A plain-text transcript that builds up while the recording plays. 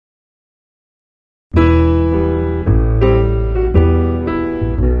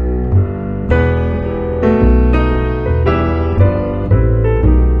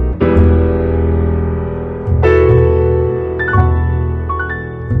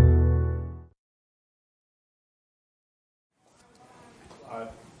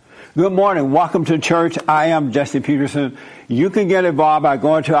Good morning. Welcome to church. I am Jesse Peterson. You can get involved by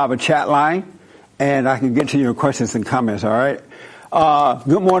going to our chat line, and I can get to your questions and comments, all right?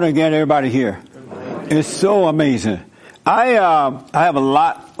 Good morning again, everybody here. It's so amazing. I have a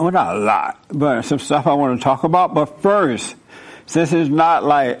lot, well, not a lot, but some stuff I want to talk about. But first, since it's not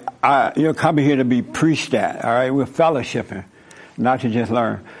like you're coming here to be preached at, all right? We're fellowshipping, not to just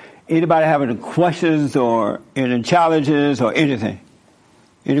learn. Anybody have any questions or any challenges or anything?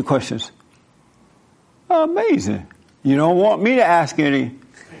 Any questions? Amazing. You don't want me to ask any.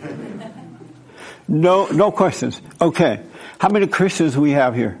 No questions. Okay. How many Christians we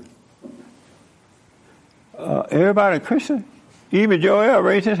have here? Everybody Christian? Even Joel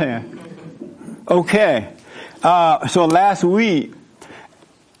raised his hand. Okay. So last week,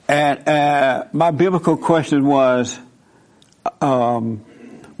 and my biblical question was,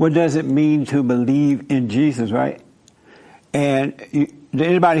 what does it mean to believe in Jesus, right? And did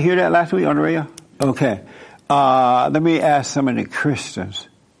anybody hear that last week on the radio? Okay. Let me ask some of the Christians.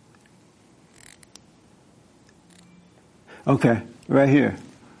 Okay, right here.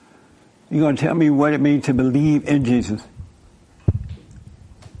 You're going to tell me what it means to believe in Jesus.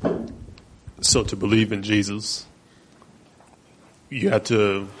 So to believe in Jesus, you have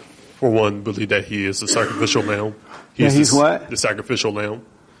to, for one, believe that he is the sacrificial lamb. He's what? The sacrificial lamb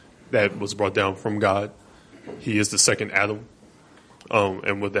that was brought down from God. He is the second Adam.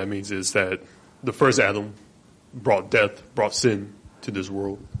 And what that means is that the first Adam brought sin to this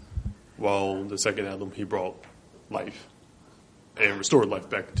world, while the second Adam, he brought life and restored life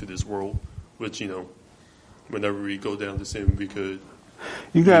back to this world, which, whenever we go down to sin, we could.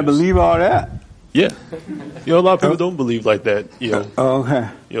 You got to believe all that? Yeah. A lot of people don't believe like that, Oh, okay.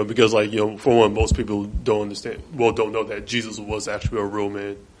 Because, for one, most people don't know that Jesus was actually a real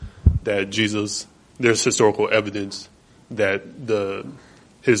man, that Jesus, there's historical evidence that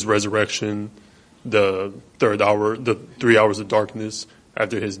his resurrection, the 3 hours of darkness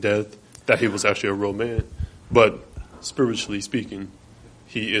after his death, that he was actually a real man. But spiritually speaking,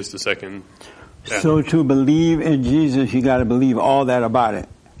 he is the second Adam. So to believe in Jesus, you got to believe all that about it.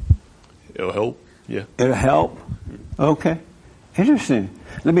 It'll help, yeah. It'll help? Okay. Interesting.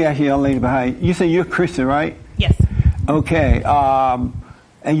 Let me ask you, young lady behind. You say you're Christian, right? Yes. Okay.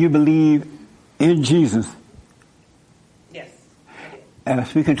 And you believe in Jesus?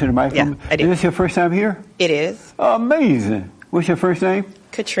 Speaking to the microphone. Yeah, I do. Is this your first time here? It is. Amazing. What's your first name?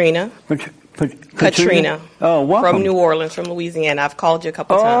 Katrina. Katrina. Oh, welcome. From New Orleans, from Louisiana. I've called you a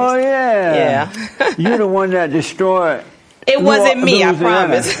couple times. Oh, yeah. Yeah. You're the one that destroyed. It wasn't me, I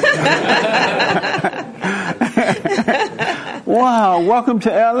promise. Wow. Welcome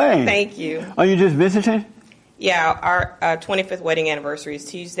to L.A. Thank you. Are you just visiting? Yeah, our 25th wedding anniversary is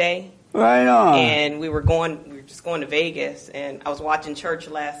Tuesday. Right on. And we were just going to Vegas, and I was watching church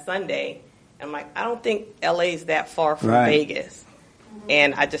last Sunday, and I'm like, I don't think LA is that far from Vegas.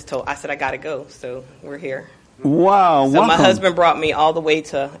 And I said, I got to go. So we're here. Wow. So welcome. My husband brought me all the way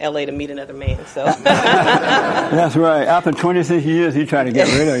to LA to meet another man. So That's right. After 26 years, he tried to get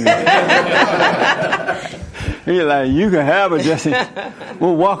rid of you. He's like, you can have it, Jesse.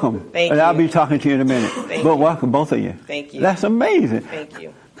 Well, welcome. Thank and you. I'll be talking to you in a minute. Thank but you. Welcome, both of you. Thank you. That's amazing. Thank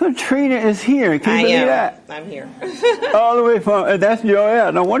you. Katrina is here. Can you believe that? I'm here. All the way from, that's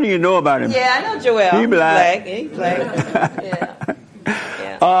Joel. No wonder you know about him. Yeah, I know Joel. He's black. He's black.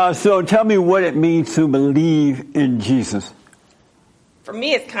 Yeah. So tell me what it means to believe in Jesus. For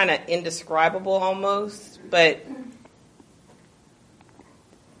me, it's kind of indescribable almost, but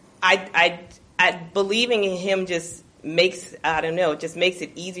I believing in him just makes, it makes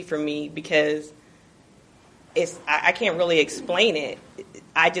it easy for me because I can't really explain it.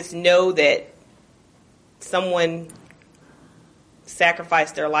 I just know that someone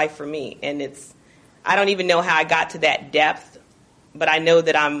sacrificed their life for me, and I don't even know how I got to that depth, but I know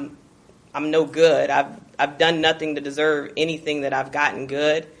that I'm no good. I've done nothing to deserve anything that I've gotten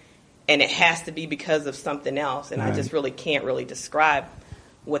good, and it has to be because of something else, and right. I just really can't really describe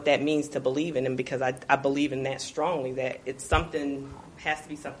what that means to believe in him because I believe in that strongly, that it's something, has to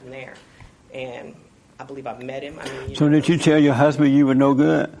be something there, and I believe I've met him. So did you tell your husband you were no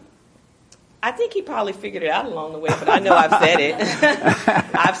good? I think he probably figured it out along the way, but I know I've said it.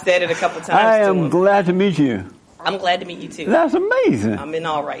 I've said it a couple times I to him. am glad to meet you. I'm glad to meet you, too. That's amazing. I'm in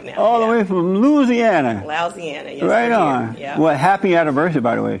all right now. All the way from Louisiana. Louisiana, yes. Right on. Yeah. Well, happy anniversary,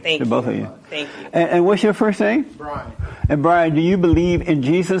 by the way, to both of you. Thank you. And what's your first name? Brian. And Brian, do you believe in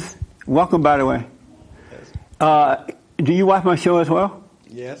Jesus? Welcome, by the way. Yes. Do you watch my show as well?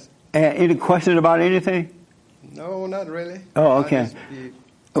 Yes. And any questions about anything? No, not really. Oh, okay. I just be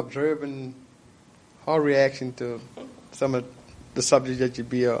observing her reaction to some of the subjects that you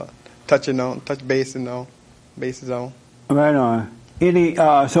be on. bases on. Right on.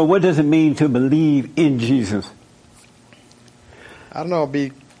 So what does it mean to believe in Jesus? I don't know,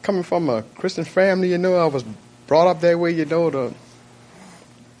 coming from a Christian family, I was brought up that way,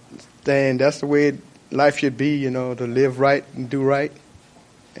 and that's the way life should be, to live right and do right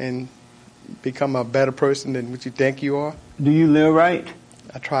and become a better person than what you think you are. Do you live right?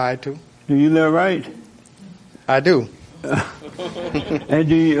 I try to. Do you live right? I do. And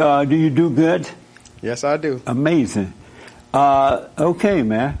do you do good? Yes, I do. Amazing. Okay,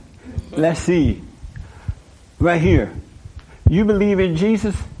 man. Let's see. Right here. You believe in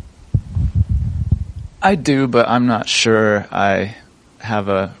Jesus? I do, but I'm not sure I have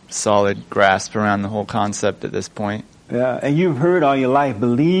a solid grasp around the whole concept at this point. Yeah, and you've heard all your life,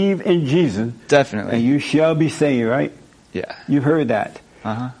 believe in Jesus. Definitely. And you shall be saved, right? Yeah. You've heard that.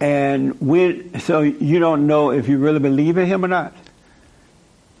 Uh-huh. And so you don't know if you really believe in him or not?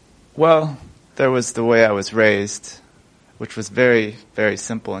 Well, there was the way I was raised, which was very, very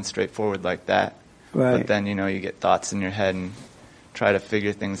simple and straightforward like that. Right. But then, you get thoughts in your head and try to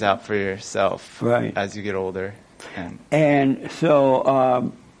figure things out for yourself Right. as you get older. And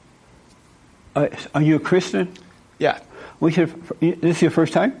so, are you a Christian? Yeah, This is your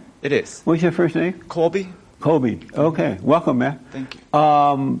first time? it is. What's your first name? Colby? Colby. Okay. Welcome, man. Thank you.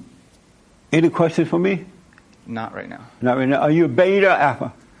 Any questions for me? Not right now. Not right now. Are you a beta or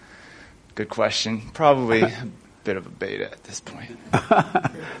alpha? Good question. Probably a bit of a beta at this point.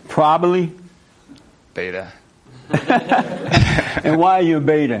 Probably. Beta. And why are you a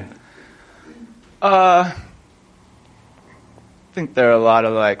beta? I think there are a lot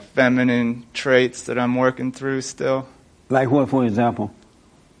of feminine traits that I'm working through still. Like what, for example?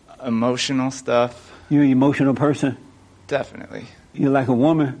 Emotional stuff. You're an emotional person? Definitely. You're like a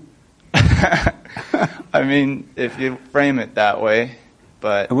woman? I mean, if you frame it that way,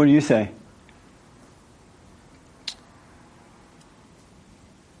 but... And what do you say?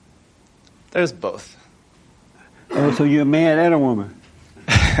 There's both. Oh, so you're a man and a woman?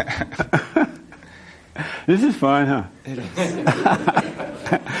 This is fun, huh? It is.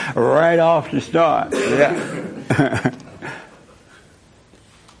 Right off the start. Yeah.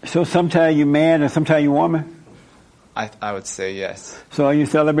 So sometimes you're man and sometimes you're woman? I would say yes. So are you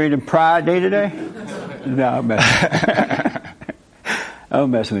celebrating Pride Day today? No, I'm messing. I'll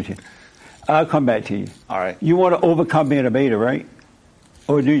mess with you. I'll come back to you. All right. You want to overcome being a beta, right?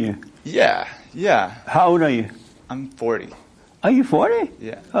 Or do you? Yeah. How old are you? I'm 40. Are you 40?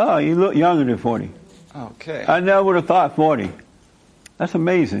 Yeah. Oh, you look younger than 40. Okay. I never would have thought 40. That's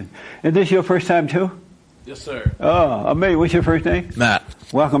amazing. Is this your first time too? Yes, sir. Oh, amazing. What's your first name? Matt.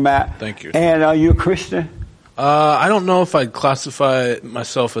 Welcome, Matt. Thank you. And are you a Christian? I don't know if I'd classify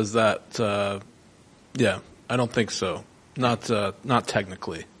myself as that. Yeah, I don't think so. Not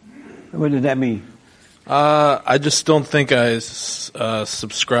technically. What does that mean? I just don't think I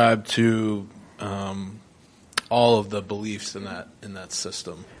subscribe to all of the beliefs in that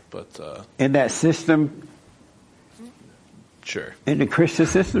system. But In that system, sure. in the Christian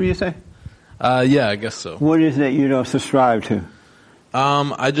system, you say? Yeah, I guess so. What is it that you don't subscribe to?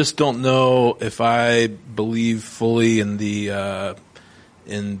 I just don't know if I believe fully in the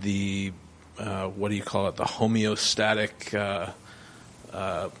what do you call it? The homeostatic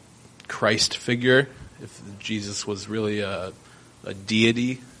Christ figure. If Jesus was really a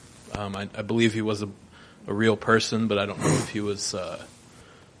deity, I believe he was a real person, but I don't know if he was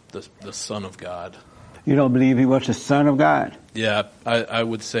the Son of God. You don't believe he was the Son of God? Yeah, I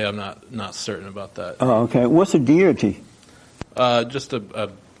would say I'm not certain about that. Oh, okay. What's a deity? Just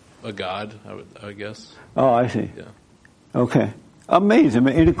a God, I guess. Oh, I see. Yeah. Okay. Amazing.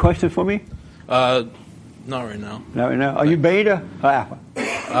 Any questions for me? Not right now. Not right now. Are you beta or alpha?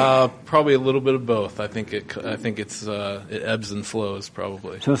 Probably a little bit of both. I think it ebbs and flows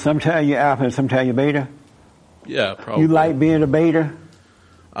probably. So sometimes you're alpha and sometimes you're beta? Yeah, probably. You like being a beta?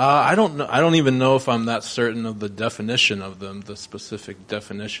 I don't know. I don't even know if I'm that certain of the definition of them, the specific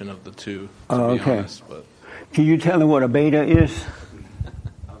definition of the two. To be honest, but can you tell me what a beta is?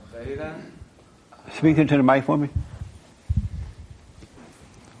 A beta? Speak into the mic for me.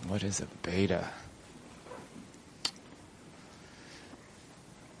 What is a beta?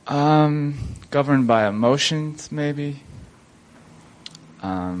 Governed by emotions, maybe.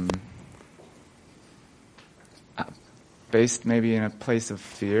 Based maybe in a place of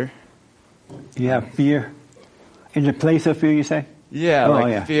fear. You have fear? In the place of fear, you say?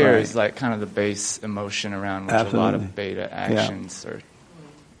 Yeah, fear right. is like kind of the base emotion around which Absolutely. a lot of beta actions are.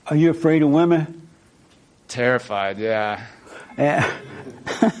 Are you afraid of women? Terrified, yeah.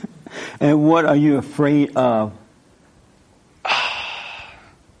 And what are you afraid of?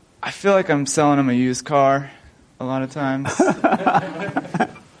 I feel like I'm selling him a used car a lot of times.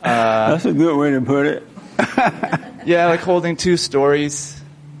 That's a good way to put it. Yeah, like holding two stories.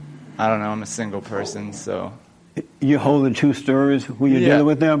 I don't know, I'm a single person, so. You're holding two stories when you're Yeah. dealing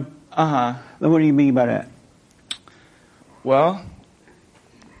with them? Uh-huh. What do you mean by that? Well,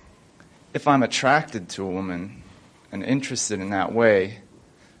 if I'm attracted to a woman and interested in that way,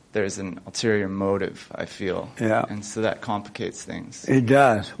 there's an ulterior motive, I feel. Yeah. And so that complicates things. It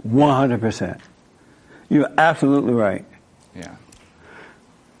does, 100%. You're absolutely right. Yeah.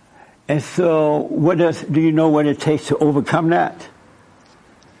 And so, do you know what it takes to overcome that?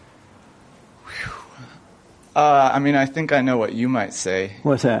 I mean, I think I know what you might say.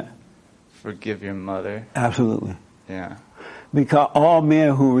 What's that? Forgive your mother. Absolutely. Yeah. Because all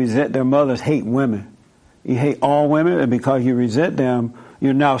men who resent their mothers hate women. You hate all women, and because you resent them,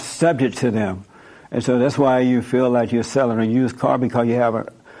 you're now subject to them. And so that's why you feel like you're selling a used car, because you have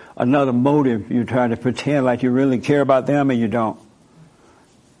another motive. You're trying to pretend like you really care about them, and you don't.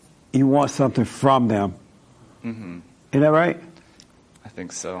 You want something from them. Mm-hmm. Is that right? I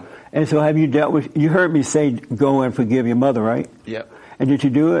think so. And so have you dealt with, you heard me say go and forgive your mother, right? Yep. And did you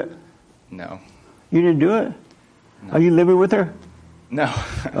do it? No. You didn't do it? No. Are you living with her? No.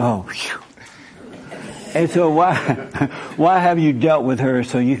 Oh, phew. And so why have you dealt with her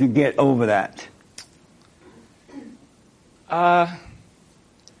so you could get over that?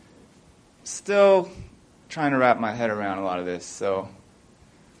 Still trying to wrap my head around a lot of this, so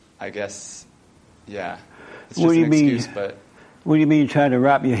I guess, yeah. It's What just do you an mean? excuse, but What do you mean trying to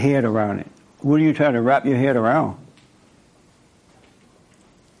wrap your head around it? What are you trying to wrap your head around?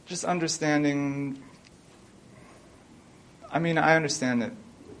 just understanding. I mean, I understand that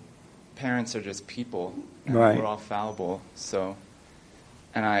parents are just people, and Right. we're all fallible. So,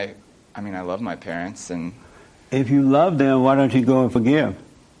 and I mean, I love my parents, and If you love them, why don't you go and forgive?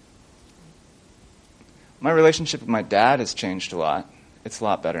 my relationship with my dad has changed a lot. It's a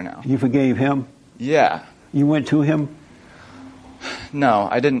lot better now. You forgave him? Yeah. You went to him? No,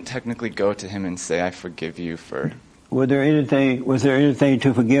 I didn't technically go to him and say, I forgive you for... Was there anything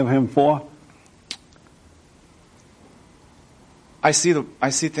to forgive him for? I see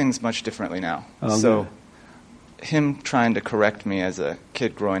things much differently now. Oh, so him trying to correct me as a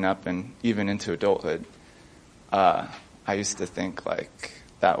kid growing up and even into adulthood, I used to think like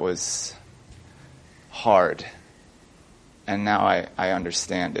that was hard. And now I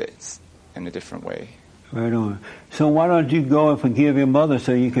understand it in a different way. Right on. So why don't you go and forgive your mother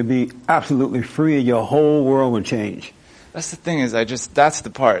so you can be absolutely free and your whole world will change? That's the thing is that's the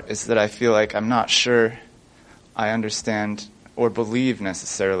part, is that I feel like I'm not sure I understand or believe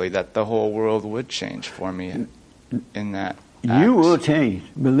necessarily that the whole world would change for me in that act. You will change,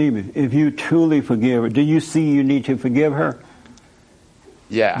 believe me, if you truly forgive her. Do you see you need to forgive her?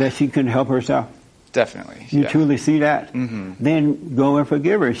 Yeah, That she can help herself? definitely. You yeah. truly see that? Mhm. Then go and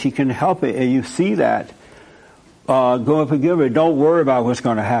forgive her. She can help it, and you see that. Go and forgive her. Don't worry about what's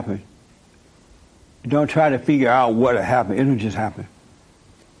going to happen. Don't try to figure out what will happen. It'll just happen.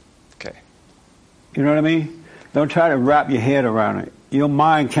 Okay. You know what I mean? Don't try to wrap your head around it. Your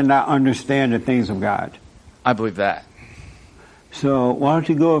mind cannot understand the things of God. I believe that. So why don't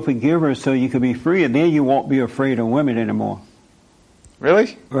you go and forgive her so you can be free, and then you won't be afraid of women anymore.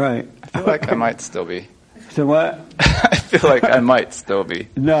 Really? Right. I feel like I might still be. So what? I feel like I might still be.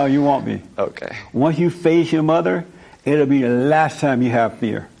 No, you won't be. Okay. Once you face your mother, it'll be the last time you have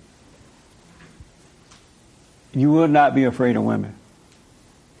fear. You will not be afraid of women.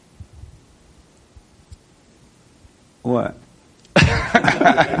 What?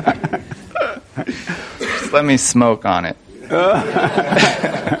 Just let me smoke on it.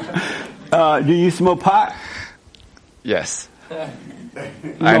 Do you smoke pot? Yes.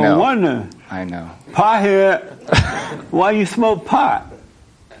 I know. No wonder. I know. Pothead. Why you smoke pot?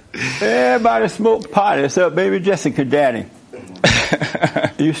 Everybody smoke pot except baby Jessica daddy.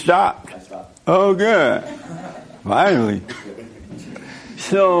 You stopped? I stopped. Oh, good. Finally.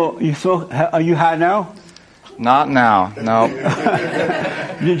 So, are you high now? Not now. No.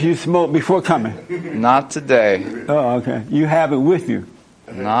 Did you smoke before coming? Not today. Oh, okay. You have it with you.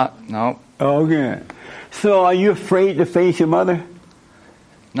 No. Oh, good. So, are you afraid to face your mother?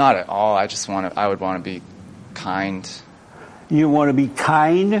 Not at all. I would want to be kind. You want to be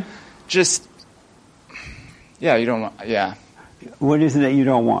kind? Just, yeah, you don't want, yeah. What is it that you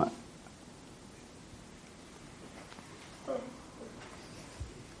don't want?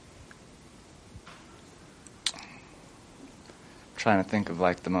 Trying to think of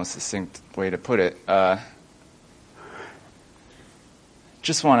like the most succinct way to put it.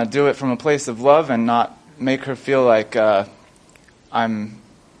 Just want to do it from a place of love and not make her feel like I'm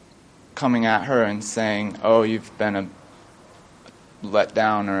coming at her and saying, "Oh, you've been a let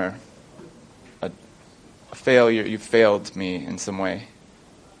down or a failure. You failed me in some way."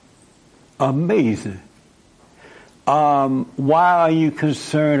 Amazing. Why are you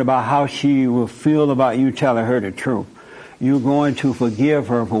concerned about how she will feel about you telling her the truth? You're going to forgive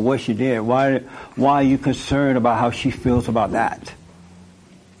her for what she did. Why are you concerned about how she feels about that?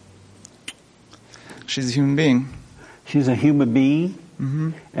 She's a human being. She's a human being,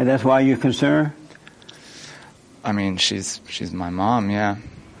 Mm-hmm. and that's why you're concerned? I mean, she's my mom. Yeah.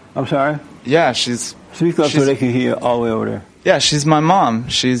 I'm sorry? Yeah, she's. Speak up so she's- they can hear all the way over there. Yeah, she's my mom.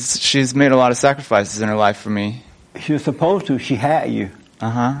 She's made a lot of sacrifices in her life for me. She was supposed to. She had you.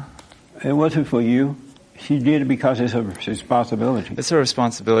 Uh-huh. It wasn't for you. She did it because it's her responsibility. It's her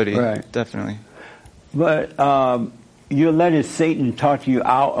responsibility. Right. Definitely. But you're letting Satan talk you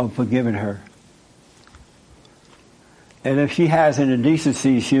out of forgiving her. And if she has an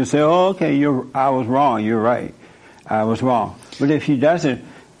indecency, she'll say, "Oh, okay, I was wrong. You're right. I was wrong." But if she doesn't,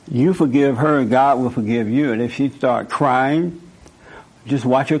 you forgive her and God will forgive you. And if she start crying, just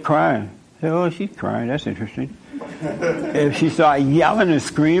watch her crying. Say, "Oh, she's crying. That's interesting." If she start yelling and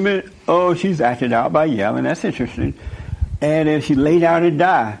screaming, "Oh, she's acted out by yelling. That's interesting." And if she lay down and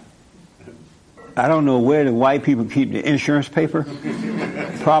die, I don't know where the white people keep the insurance paper.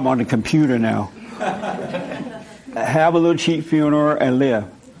 Probably on the computer now. Have a little cheap funeral and live.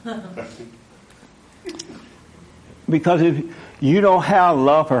 Because if you don't have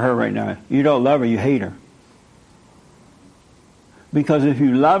love for her right now, you don't love her, you hate her. Because if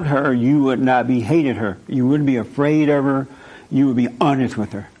you loved her, you would not be hated her. You wouldn't be afraid of her. You would be honest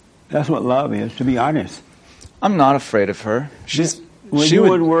with her. That's what love is, to be honest. I'm not afraid of her. You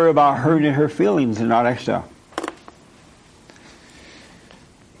wouldn't worry about hurting her feelings and all that stuff.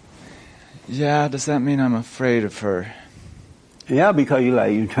 Yeah, does that mean I'm afraid of her? Yeah, because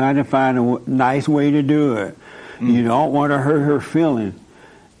you're trying to find a nice way to do it. You don't want to hurt her feelings.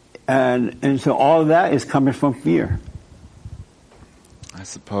 And so all of that is coming from fear. I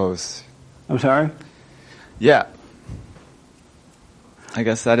suppose. I'm sorry? Yeah. I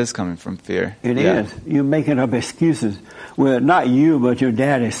guess that is coming from fear. It is. You're making up excuses. Well, not you, but your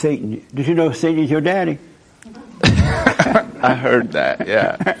dad is Satan. Did you know Satan is your daddy? I heard that,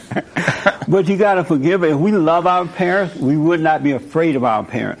 yeah. But you got to forgive it. If we love our parents, we would not be afraid of our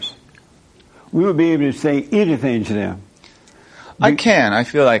parents. We would be able to say anything to them. I can. I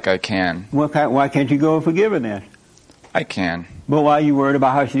feel like I can. Why can't you go and forgive her then? I can. But why are you worried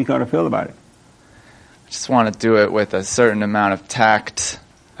about how she's going to feel about it? I just want to do it with a certain amount of tact,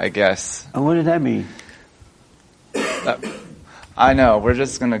 I guess. And what does that mean? I know. We're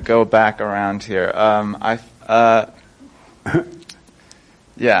just going to go back around here.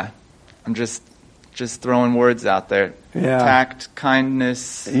 Yeah. I'm just throwing words out there. Yeah. Tact,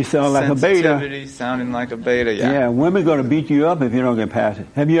 kindness, You sound like a beta. sensitivity, sounding like a beta, Yeah, women going to beat you up if you don't get past it.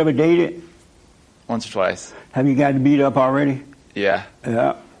 Have you ever dated? Once or twice. Have you gotten beat up already? Yeah.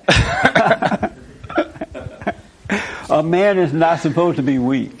 Yeah. A man is not supposed to be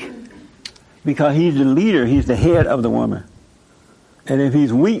weak because he's the leader. He's the head of the woman. And if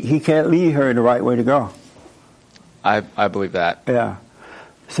he's weak, he can't lead her in the right way to go. I believe that. Yeah.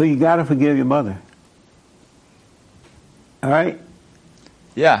 So you got to forgive your mother. All right?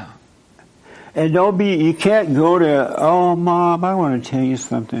 Yeah. And you can't go to, "Oh, Mom, I want to tell you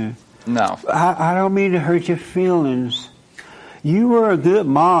something. No. I don't mean to hurt your feelings. You were a good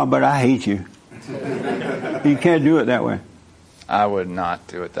mom, but I hate you." You can't do it that way. I would not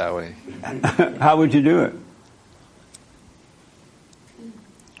do it that way. How would you do it?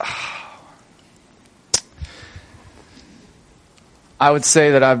 I would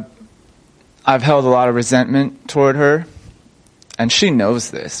say that I've held a lot of resentment toward her, and she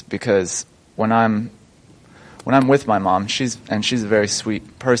knows this because when I'm with my mom, she's a very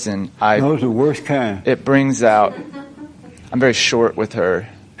sweet person. Those are the worst kind. It brings out. I'm very short with her.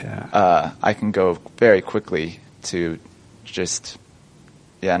 Yeah. I can go very quickly to just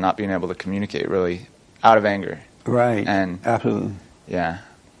not being able to communicate really out of anger. Right. And absolutely. Yeah.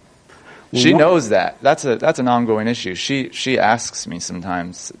 She knows that. That's an ongoing issue. She asks me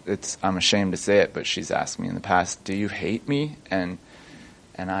sometimes. I'm ashamed to say it, but she's asked me in the past, "Do you hate me?" And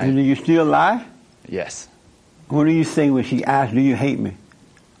do you still lie? Yes. What do you say when she asks, "Do you hate me?"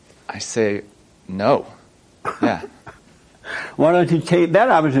 I say, "No." Yeah. Why don't you take that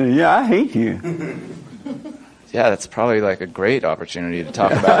opportunity? "Yeah, I hate you." Yeah, that's probably like a great opportunity to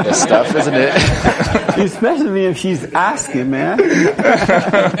talk about this stuff, isn't it? Especially if she's asking, man.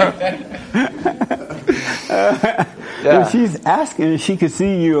 If she's asking, she can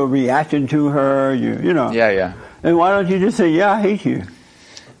see your reaction to her, you know. Yeah. And why don't you just say, "Yeah, I hate you"?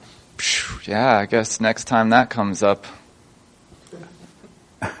 Yeah, I guess next time that comes up.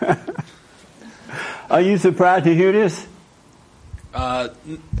 Are you surprised to hear this? No.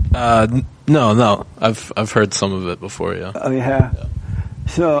 I've heard some of it before. Yeah. Oh, yeah.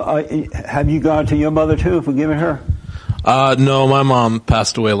 So, have you gone to your mother too, forgiving her? No, my mom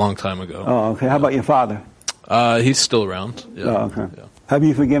passed away a long time ago. Oh, okay. How about your father? He's still around. Yeah. Oh, okay. Yeah. Have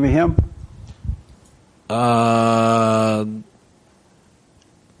you forgiven him? A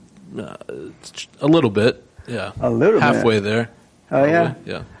little bit. Yeah. A little bit? Halfway there. Oh, yeah?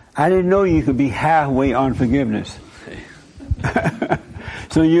 Probably, yeah. I didn't know you could be halfway on forgiveness.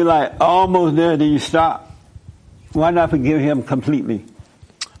 So you're like almost there, then you stop. Why not forgive him completely?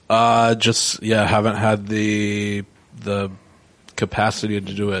 Haven't had the capacity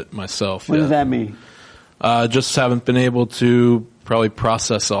to do it myself. What does that mean? Just haven't been able to probably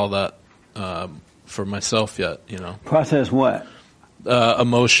process all that for myself yet. Process what?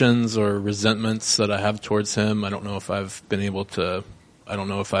 Emotions or resentments that I have towards him. I don't know if I've been able to. I don't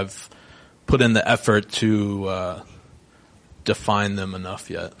know if I've put in the effort to define them enough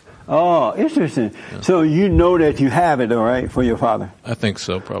yet. Oh, interesting. Yeah. So you know that you have it, all right, for your father? I think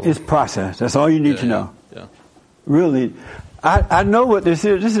so, probably. It's process. That's all you need to know. Yeah. Really. I know what this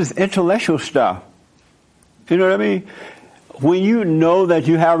is. This is intellectual stuff. You know what I mean? When you know that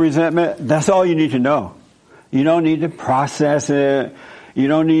you have resentment, that's all you need to know. You don't need to process it. You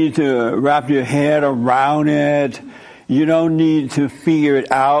don't need to wrap your head around it. You don't need to figure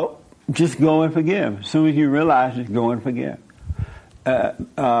it out. Just go and forgive. As soon as you realize it, go and forgive.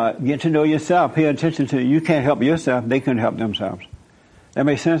 Get to know yourself. Pay attention to it. You can't help yourself. They couldn't help themselves. That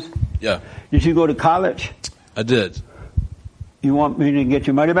makes sense? Yeah. Did you go to college? I did. You want me to get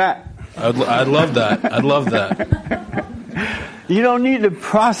your money back? I'd love that. I'd love that. You don't need to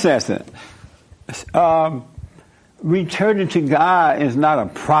process it. Returning to God is not a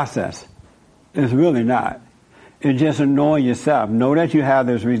process. It's really not. It's just knowing yourself. Know that you have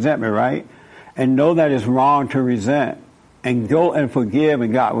this resentment, right? And know that it's wrong to resent. And go and forgive,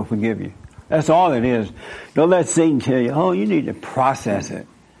 and God will forgive you. That's all it is. Don't let Satan tell you, oh, you need to process it.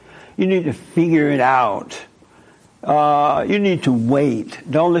 You need to figure it out. You need to wait.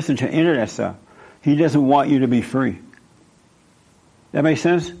 Don't listen to any of that stuff. He doesn't want you to be free. That makes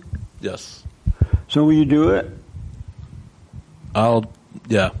sense? Yes. So will you do it?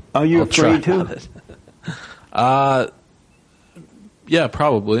 Yeah. Are you afraid to? Yeah,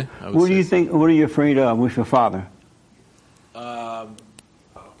 probably. What do you think? What are you afraid of with your father?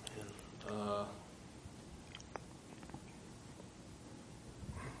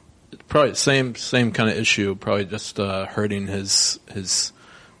 Probably same kind of issue. Probably just hurting his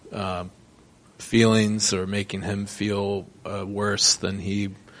feelings or making him feel worse than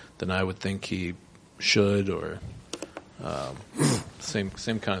I would think he should, or same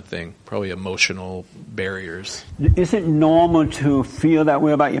kind of thing. Probably emotional barriers. Is it normal to feel that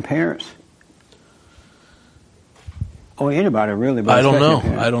way about your parents? Or anybody really? But I don't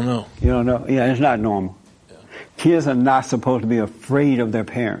know. You don't know? Yeah, it's not normal. Yeah. Kids are not supposed to be afraid of their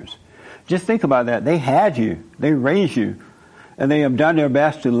parents. Just think about that. They had you. They raised you. And they have done their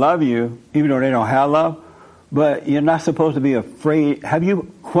best to love you, even though they don't have love. But you're not supposed to be afraid. Have you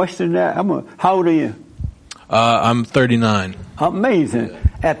questioned that? How old are you? I'm 39. Amazing. Yeah.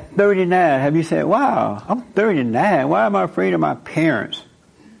 At 39, have you said, wow, I'm 39. Why am I afraid of my parents?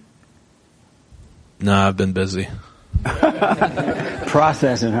 Nah, I've been busy.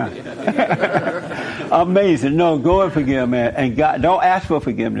 Processing, huh? Amazing. No, go and forgive, man. And God, don't ask for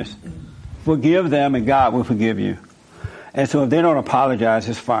forgiveness. Forgive them and God will forgive you. And so if they don't apologize,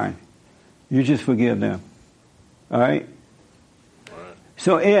 it's fine. You just forgive them. All right? All right.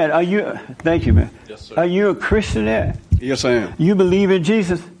 So Ed, thank you, man. Yes, sir. Are you a Christian, Ed? Yes, I am. You believe in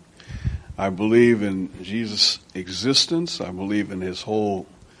Jesus? I believe in Jesus' existence. I believe in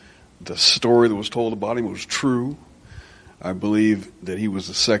the story that was told about him was true. I believe that he was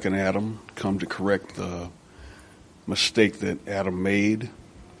the second Adam, come to correct the mistake that Adam made.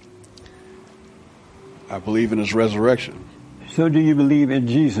 I believe in his resurrection. So do you believe in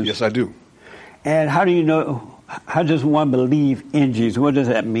Jesus? Yes, I do. And how do you know, how does one believe in Jesus? What does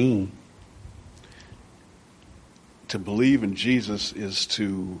that mean? To believe in Jesus is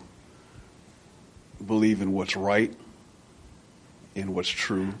to believe in what's right, in what's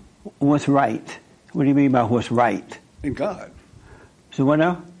true. What's right? What do you mean by what's right? In God. So what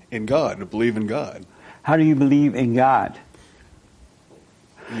now? In God, to believe in God. How do you believe in God?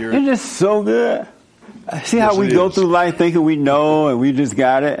 Isn't this so good? See how we go through life thinking we know and we just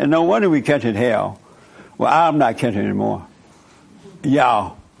got it? And no wonder we catching hell. Well, I'm not catching it anymore.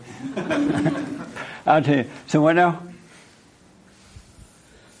 Y'all. I'll tell you. So what now?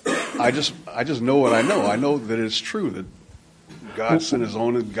 I just know what I know. I know that it's true that God sent His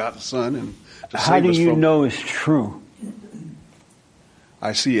only begotten Son and to How save do us you from. know it's true?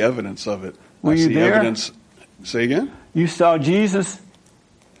 I see evidence of it. Were I you see there? evidence. Say again? You saw Jesus?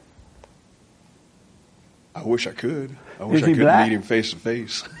 I wish I could. I wish Is I he could black? meet Him face to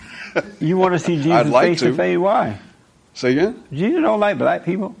face. You want to see Jesus I'd like face to to. face? Why? Say again? Jesus don't like black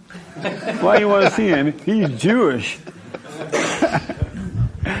people. Why you want to see him? He's Jewish.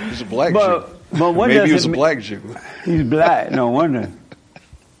 He's a black But what Jew. Maybe does he was it a mean- black Jew. He's black. No wonder.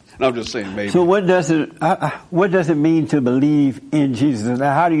 No, I'm just saying maybe. So what does it mean to believe in Jesus?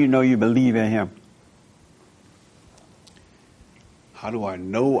 Now, how do you know you believe in Him? How do I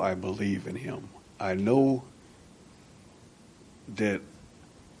know I believe in Him? I know that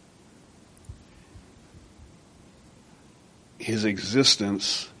His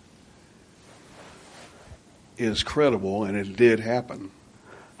existence is credible and it did happen.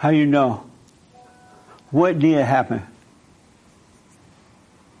 How you know? What did happen?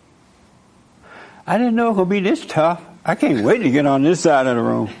 I didn't know it would be this tough. I can't wait to get on this side of the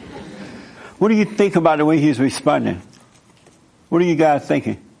room. What do you think about the way he's responding? What are you guys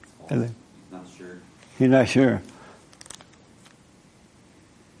thinking? Not sure. You're not sure.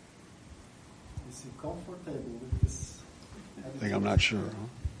 Is he comfortable with this? I think I'm not sure.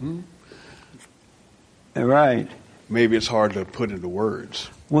 Huh? Right. Maybe it's hard to put into words,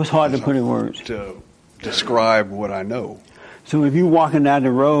 What's hard to put in words? to describe what I know. So if you're walking down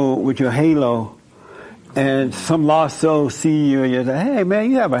the road with your halo and some lost soul see you and you say, hey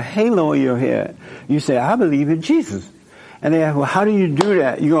man, you have a halo in your head. You say, I believe in Jesus. And they ask, well, how do you do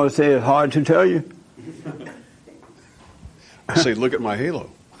that? You're going to say it's hard to tell you? I say, look at my halo.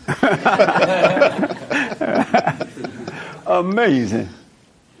 Amazing.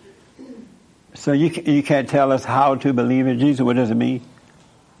 So you can't tell us how to believe in Jesus. What does it mean?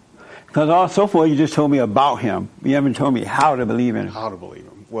 Because so far you just told me about Him. You haven't told me how to believe in Him. How to believe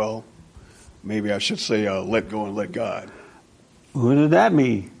Him? Well, maybe I should say let go and let God. What does that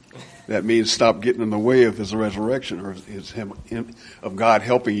mean? That means stop getting in the way of His resurrection or of God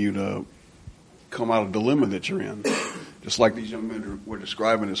helping you to come out of the dilemma that you're in. Just like these young men were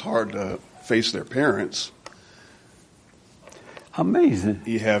describing, it's hard to face their parents. Amazing.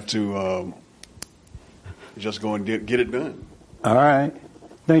 You have to just go and get it done. All right.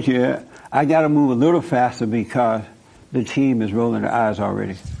 Thank you. I got to move a little faster because the team is rolling their eyes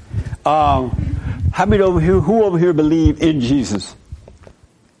already. How many over here? Who over here believe in Jesus?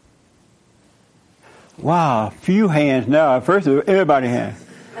 Wow, few hands now. First, everybody hands.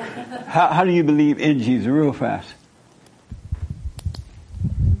 How do you believe in Jesus? Real fast.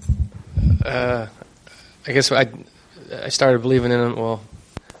 I guess I started believing in Him. Well,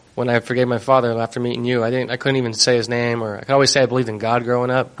 when I forgave my father after meeting you, I couldn't even say his name, or I could always say I believed in God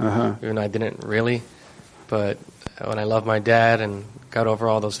growing up, even though I didn't really. But when I loved my dad and got over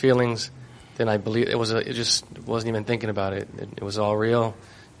all those feelings, then I believe it just wasn't even thinking about it. It was all real.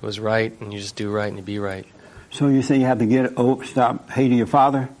 It was right, and you just do right and you be right. So you say you have to stop hating your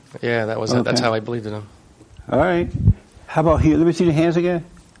father? Yeah, that's how I believed in Him. All right. How about here? Let me see the hands again.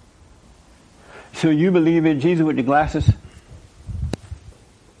 So you believe in Jesus with the glasses?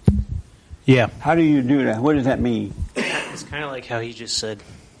 Yeah. How do you do that? What does that mean? It's kind of like how he just said.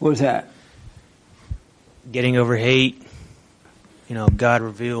 What is that? Getting over hate, God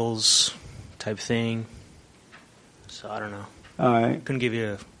reveals type thing. So I don't know. All right. Couldn't give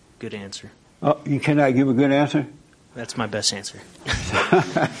you a good answer. Oh, you cannot give a good answer? That's my best answer.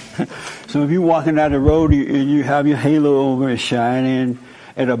 So if you're walking down the road and you have your halo over and shining,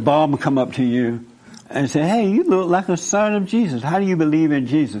 and a bum come up to you and say, hey, you look like a son of Jesus. How do you believe in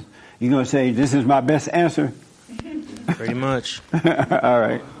Jesus? You're going to say, this is my best answer? Pretty much. All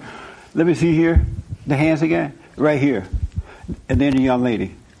right. Let me see here. The hands again. Right here. And then the young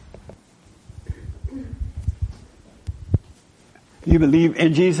lady. You believe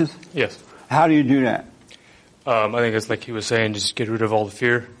in Jesus? Yes. How do you do that? I think it's like he was saying, just get rid of all the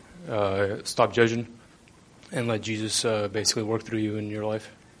fear, stop judging, and let Jesus basically work through you in your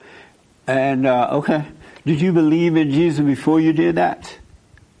life. And, okay. Did you believe in Jesus before you did that?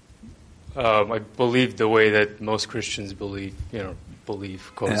 I believe the way that most Christians believe,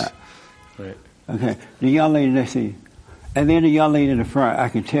 quotes. Yeah. Right. Okay. The young lady next to you. And then the young lady in the front, I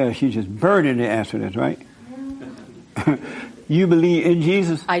can tell she's just burning to answer this, right? You believe in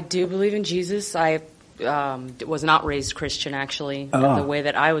Jesus? I do believe in Jesus. I was not raised Christian, actually. Oh. The way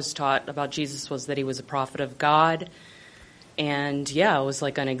that I was taught about Jesus was that He was a prophet of God. And, it was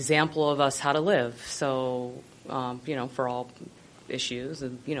like an example of us how to live. So, for all issues,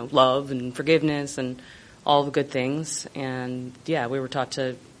 love and forgiveness and all the good things. And, we were taught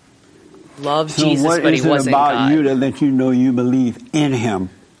to loved So Jesus, what but is he it wasn't about God. you that let you know you believe in him?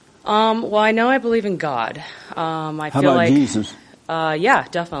 Well, I know I believe in God. I How feel about like Jesus? Yeah,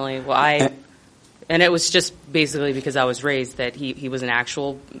 definitely. Well, and it was just basically because I was raised that he was an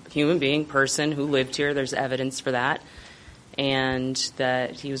actual human being, person who lived here. There's evidence for that. And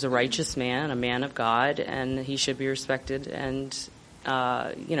that he was a righteous man, a man of God, and he should be respected and,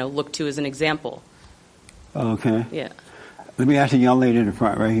 looked to as an example. Okay. Yeah. Let me ask the young lady in the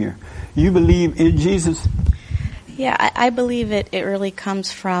front right here. You believe in Jesus? Yeah, I believe it really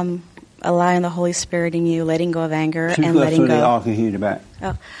comes from allowing the Holy Spirit in you, letting go of anger and letting so go. they all can hear the back.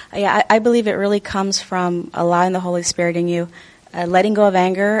 Oh, yeah, I believe it really comes from allowing the Holy Spirit in you, letting go of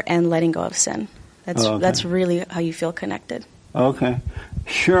anger and letting go of sin. That's really how you feel connected. Okay.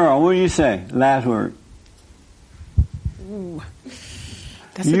 Cheryl, what do you say? Last word. Ooh,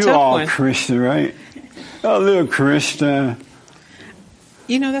 that's a You tough all one. Christian, right? A little Christian.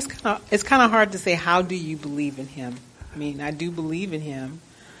 You know, it's kind of hard to say. How do you believe in him? I mean, I do believe in him.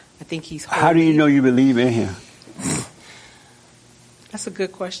 I think he's holy. How do you know you believe in him? That's a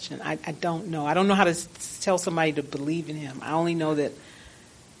good question. I don't know. I don't know how to tell somebody to believe in him. I only know that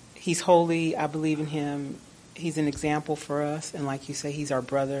he's holy. I believe in him. He's an example for us. And like you say, he's our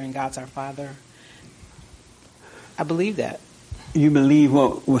brother and God's our father. I believe that. You believe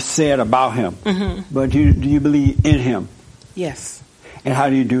what was said about him. Mm-hmm. But do you believe in him? Yes. And how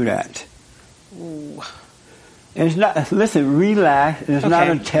do you do that? Ooh. It's not, listen, relax. It's not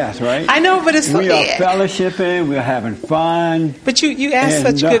a test, right? I know, but it's we are fellowshipping. We're having fun. But you ask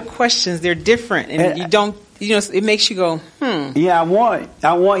such good questions. They're different, and you don't. It makes you go, Yeah, I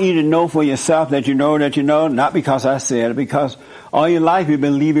want you to know for yourself that you know, not because I said it, because all your life you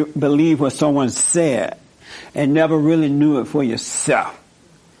believe what someone said, and never really knew it for yourself.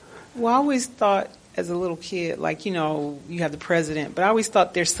 Well, I always thought as a little kid, like, you have the president, but I always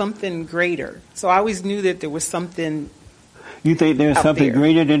thought there's something greater. So I always knew that there was something. You think there's something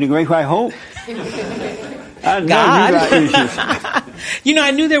greater than the Great White Hope? I know God. you got issues.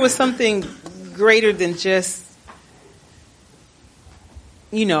 I knew there was something greater than just,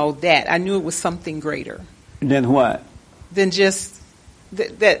 that. I knew it was something greater. Then what? Than just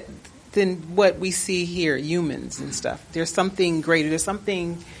than what we see here, humans and stuff. There's something greater. There's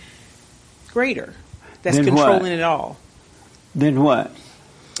something greater that's then controlling what? It all. Then what?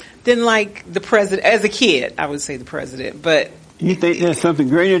 Then like the president, as a kid, I would say the president, but. You think there's something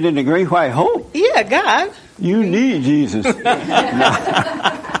greater than the Great White Hope? Yeah, God. You need Jesus.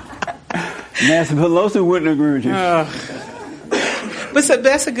 Nancy Pelosi wouldn't agree with you. But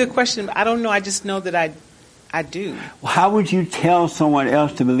that's a good question. I don't know. I just know that I do. How would you tell someone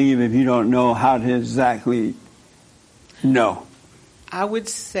else to believe if you don't know how to exactly know? I would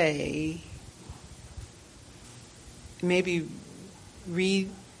say maybe read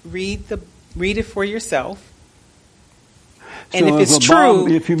it for yourself. And so if it's true,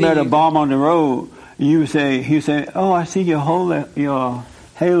 if you met a bomb on the road, you say, "Oh, I see your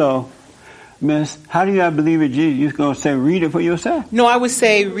halo, Miss. How do you believe in Jesus?" You're going to say, "Read it for yourself." No, I would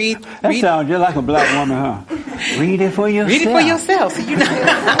say read. That sounds just like a black woman, huh? Read it for yourself. Read it for yourself.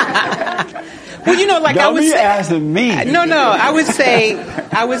 Well, like don't I would say, asking me. No, I would say.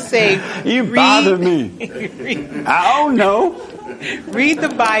 You bother me. I don't know. Read the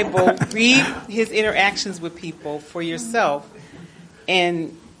Bible. Read his interactions with people for yourself,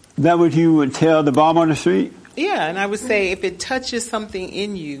 and that what you would tell the bomb on the street? Yeah, and I would say if it touches something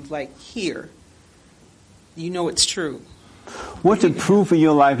in you, like here, it's true. What's the proof of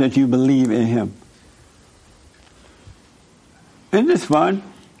your life that you believe in him? Isn't this fun?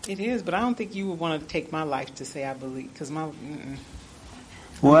 It is, but I don't think you would want to take my life to say I believe, because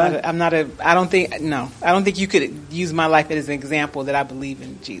what? I don't think you could use my life as an example that I believe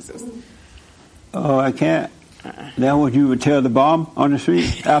in Jesus. Oh, I can't. That what you would tell the bomb on the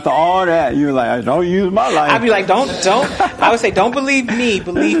street? After all that, you're like, don't use my life. I'd be like, don't. I would say, don't believe me.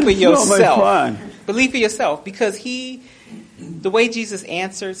 Believe for yourself. Believe for yourself, because the way Jesus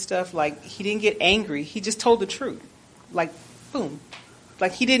answered stuff, like he didn't get angry. He just told the truth. Like, boom.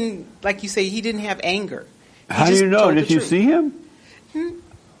 Like he didn't, like you say, he didn't have anger. How do you know? Did you see him?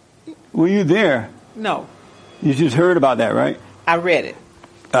 Were you there? No. You just heard about that, right? I read it.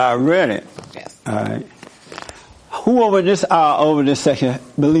 I read it. Yes. All right. Who over this section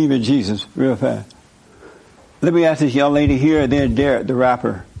believe in Jesus real fast? Let me ask this young lady here and then Derek, the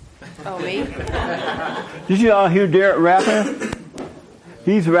rapper. Oh, me? Did you all hear Derek rapping?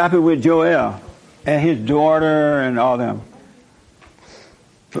 He's rapping with Joel and his daughter and all them.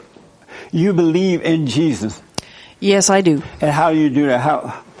 You believe in Jesus? Yes, I do. And how do you do that?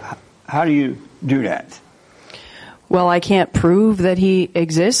 How do you do that? Well, I can't prove that he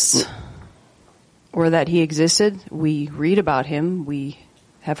exists, or that he existed. We read about him. We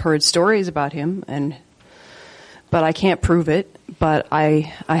have heard stories about him, but I can't prove it. But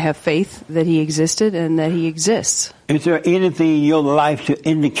I have faith that he existed and that he exists. Is there anything in your life to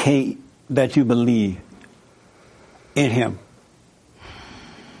indicate that you believe in him?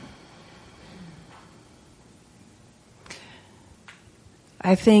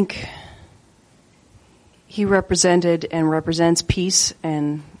 I think he represented and represents peace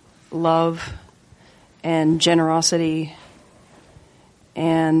and love and generosity,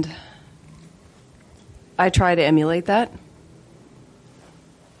 and I try to emulate that.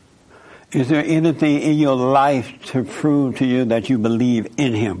 Is there anything in your life to prove to you that you believe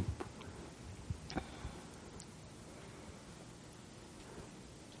in him?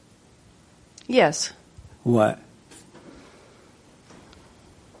 Yes. What?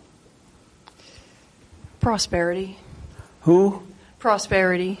 Prosperity. Who?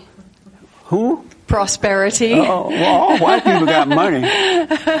 Prosperity. Who? Prosperity. Oh, well, all white people got money.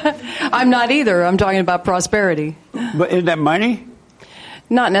 I'm not either. I'm talking about prosperity. But is that money?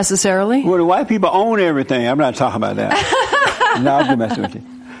 Not necessarily. Well, the white people own everything. I'm not talking about that. No, I'm messing with you.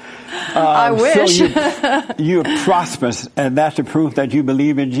 I wish. So you're prosperous, and that's the proof that you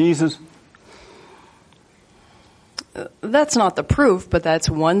believe in Jesus? That's not the proof, but that's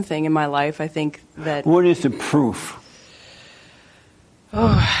one thing in my life. I think that... What is the proof?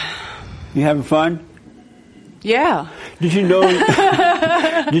 Oh. You having fun? Yeah. Did you know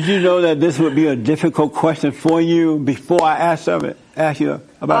that this would be a difficult question for you before I ask you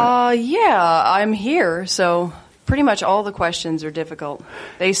about it? Yeah, I'm here, so pretty much all the questions are difficult.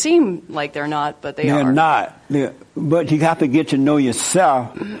 They seem like they're not, but they're not. But you have to get to know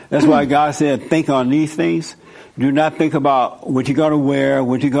yourself. That's why God said, think on these things. Do not think about what you're going to wear,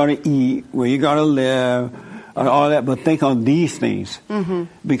 what you're going to eat, where you're going to live, all that, but think on these things. Mm-hmm.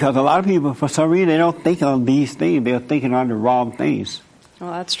 Because a lot of people, for some reason, they don't think on these things. They're thinking on the wrong things.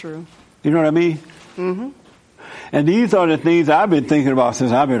 Well, that's true. You know what I mean? Mm-hmm. And these are the things I've been thinking about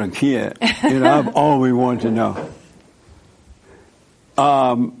since I've been a kid. I've always wanted to know.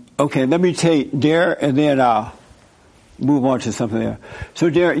 Okay, let me take Derek, and then I'll move on to something else. So,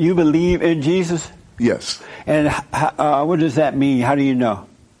 Derek, you believe in Jesus? Yes. And what does that mean? How do you know?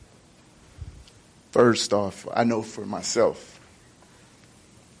 First off, I know for myself,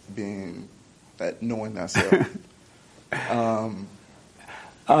 knowing myself.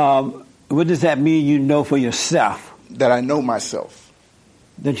 What does that mean, you know for yourself? That I know myself.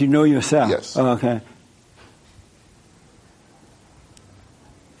 That you know yourself? Yes. Oh, okay.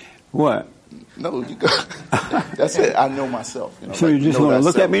 What? No, you go. That's it. I know myself. So you just want to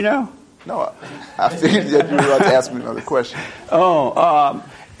look at me now? No, I figured that you were about to ask me another question.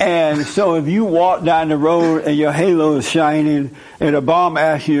 And so if you walk down the road and your halo is shining and a bomb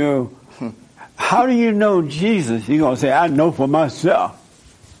asks you, how do you know Jesus? You're going to say, I know for myself.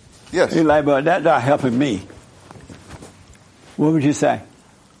 Yes. You're like, but that's not helping me. What would you say?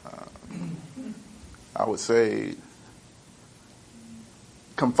 I would say,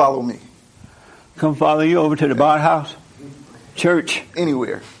 come follow me. Come follow you over to the Bond House? Church?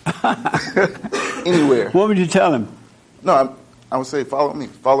 Anywhere. Anywhere. What would you tell him? No, I would say follow me.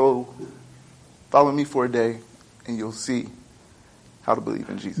 Follow me for a day, and you'll see how to believe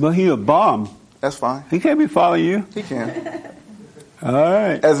in Jesus. But he's a bomb. That's fine. He can't be following you. He can. All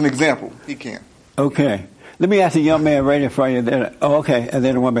right. As an example, he can. Okay. Let me ask the young man right in front of you. Okay. And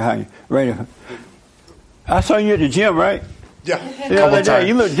then the one behind you. Right in front. I saw you at the gym, right? Yeah. The other day.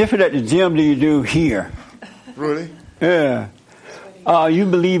 You look different at the gym than you do here. Really? Yeah. You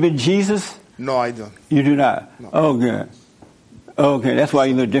believe in Jesus? No, I don't. You do not? No. Oh, good. Okay, that's why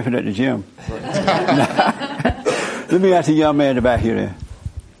you look different at the gym. Let me ask the young man in the back here then.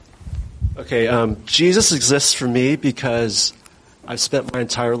 Okay, Jesus exists for me because I've spent my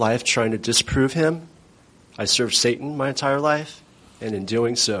entire life trying to disprove him. I served Satan my entire life, and in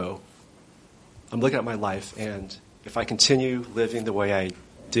doing so, I'm looking at my life, and if I continue living the way I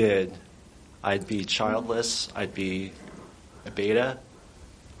did, I'd be childless, I'd be a beta.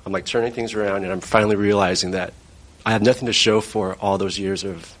 I'm like turning things around, and I'm finally realizing that I have nothing to show for all those years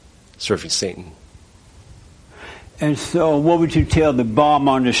of serving Satan. And so what would you tell the bum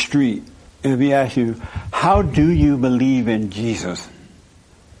on the street if he asked you, how do you believe in Jesus?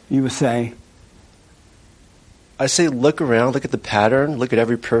 You would say? I say look around, look at the pattern, look at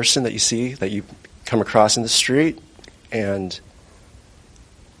every person that you see, that you come across in the street, and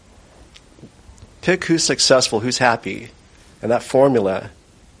pick who's successful, who's happy. And that formula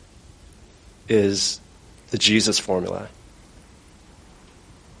is the Jesus formula.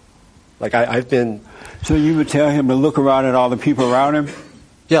 Like I've been... So you would tell him to look around at all the people around him?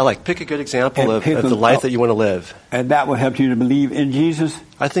 Yeah, like pick a good example of the life that you want to live. And that will help you to believe in Jesus?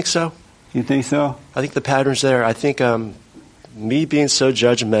 I think so. You think so? I think the pattern's there. I think me being so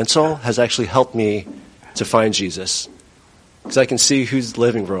judgmental has actually helped me to find Jesus. Because I can see who's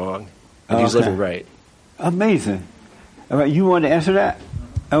living wrong and who's living right. Amazing. All right, you want to answer that?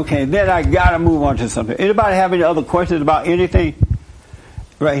 Okay, then I got to move on to something. Anybody have any other questions about anything?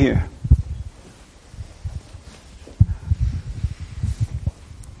 Right here.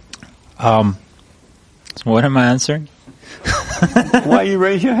 So what am I answering? Why you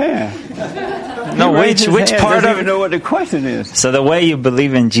raise your hand? No, which part of it? Know what the question is. So the way you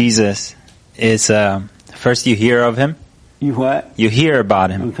believe in Jesus is first you hear of him. You what? You hear about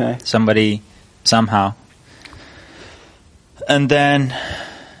him. Okay. Somebody somehow, and then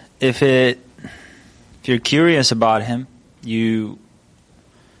if you're curious about him, you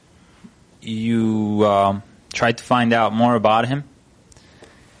try to find out more about him,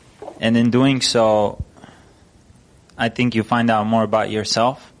 and in doing so, I think you find out more about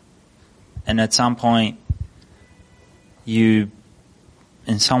yourself, and at some point, in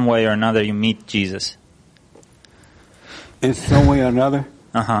some way or another, you meet Jesus. In some way or another?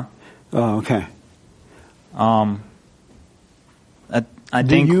 Uh-huh. Oh, okay. I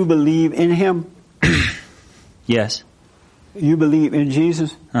think. Do you believe in him? Yes. You believe in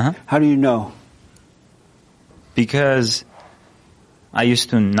Jesus? Uh-huh. How do you know? Because I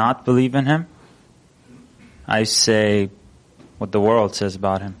used to not believe in him. I say what the world says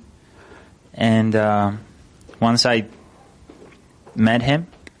about him. And once I met him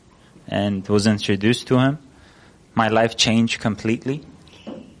and was introduced to him, my life changed completely.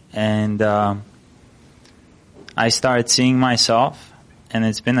 And I started seeing myself, and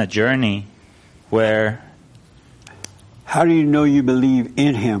it's been a journey where... How do you know you believe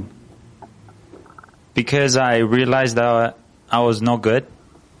in him? Because I realized that I was no good,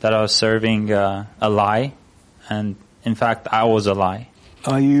 that I was serving a lie, and in fact, I was a lie.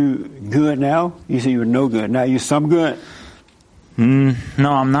 Are you good now? You say you were no good. Now you're some good? No,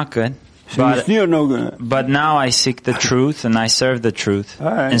 I'm not good. So you're still no good? But now I seek the truth, and I serve the truth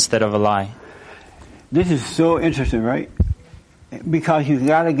instead of a lie. This is so interesting, right? Because you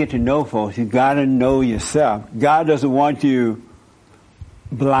got to get to know folks. You got to know yourself. God doesn't want you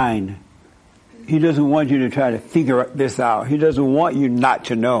blind. He doesn't want you to try to figure this out. He doesn't want you not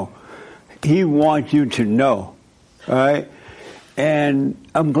to know. He wants you to know. All right? And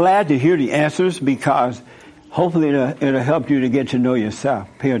I'm glad to hear the answers because hopefully it'll help you to get to know yourself.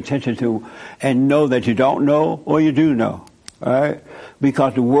 Pay attention to and know that you don't know or you do know. All right?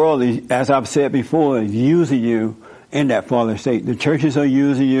 Because the world, is, as I've said before, is using you in that fallen state. The churches are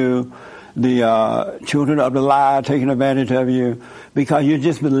using you. The children of the lie are taking advantage of you because you're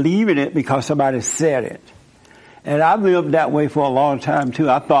just believing it because somebody said it. And I've lived that way for a long time too.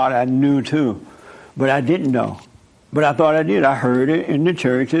 I thought I knew too, but I didn't know. But I thought I did. I heard it in the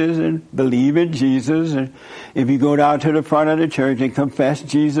churches and believe in Jesus. And if you go down to the front of the church and confess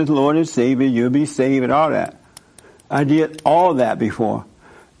Jesus, Lord and Savior, you'll be saved and all that. I did all that before,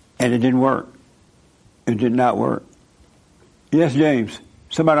 and it didn't work. It did not work. Yes, James.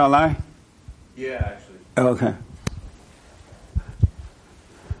 Somebody online? Yeah, actually. Okay.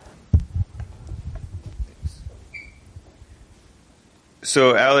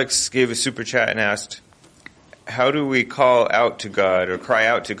 So Alex gave a super chat and asked, how do we call out to God or cry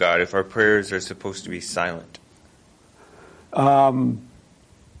out to God if our prayers are supposed to be silent? How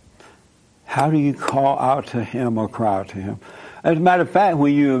do you call out to him or cry out to him? As a matter of fact,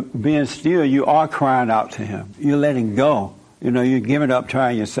 when you're being still, you are crying out to him. You're letting go. You know, you're giving up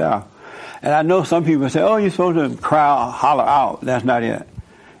trying yourself. And I know some people say, oh, you're supposed to cry, holler out. That's not it.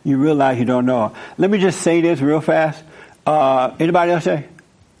 You realize you don't know. Let me just say this real fast. Anybody else say?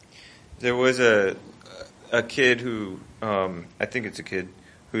 There was a kid who, I think it's a kid,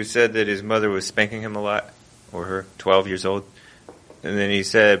 who said that his mother was spanking him a lot, or her, 12 years old. And then he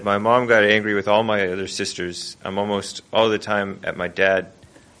said, my mom got angry with all my other sisters. I'm almost all the time at my dad.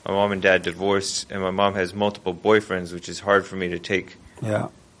 My mom and dad divorced, and my mom has multiple boyfriends, which is hard for me to take. Yeah.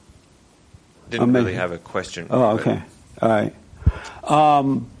 Didn't really have a question. Oh, okay. All right.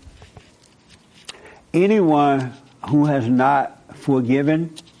 Anyone who has not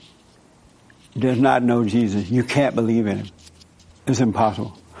forgiven does not know Jesus. You can't believe in him. It's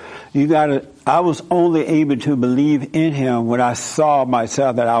impossible. I was only able to believe in him when I saw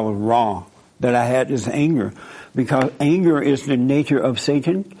myself that I was wrong, that I had this anger. Because anger is the nature of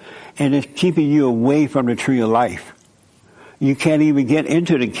Satan, and it's keeping you away from the tree of life. You can't even get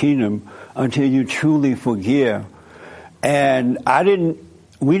into the kingdom until you truly forgive. And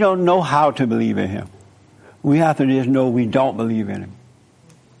we don't know how to believe in him. We have to just know we don't believe in him.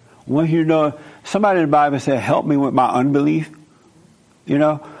 Once you know, somebody in the Bible said, help me with my unbelief. You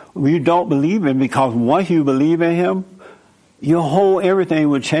know, you don't believe him, because once you believe in him, your whole everything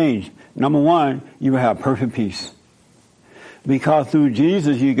will change. Number one, you will have perfect peace. Because through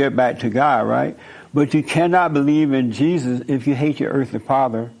Jesus you get back to God, right? But you cannot believe in Jesus if you hate your earthly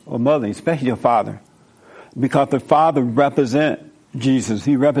father or mother, especially your father. Because the Father represents Jesus.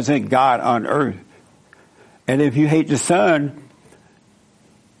 He represents God on earth. And if you hate the Son,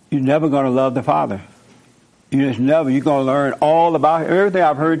 you're never going to love the Father. You're going to learn all about him. Everything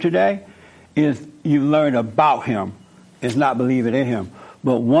I've heard today is you learn about him. It's not believing in him.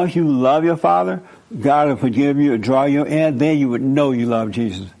 But once you love your Father, God will forgive you and draw you in. Then you would know you love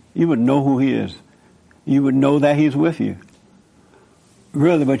Jesus. You would know who he is. You would know that he's with you.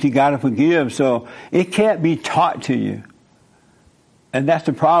 Really, but you got to forgive. So it can't be taught to you. And that's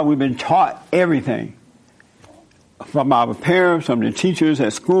the problem. We've been taught everything. From our parents, from the teachers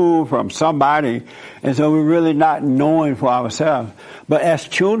at school, from somebody. And so we're really not knowing for ourselves. But as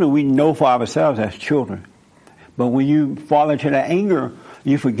children, we know for ourselves as children. But when you fall into that anger,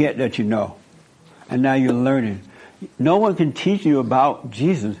 you forget that you know. And now you're learning. No one can teach you about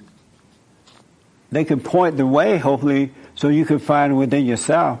Jesus. They can point the way, hopefully, so you can find it within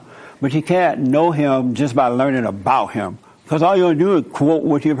yourself. But you can't know him just by learning about him. Because all you're going to do is quote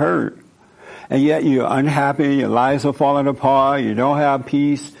what you've heard. And yet you're unhappy, your lives are falling apart, you don't have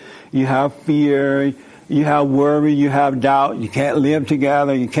peace, you have fear, you have worry, you have doubt, you can't live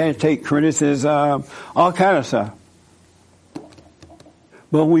together, you can't take criticism, all kind of stuff.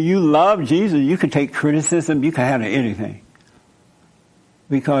 But when you love Jesus, you can take criticism, you can handle anything.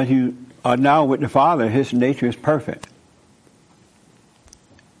 Because you are now with the Father, his nature is perfect.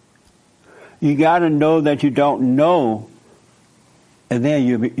 You got to know that you don't know, and then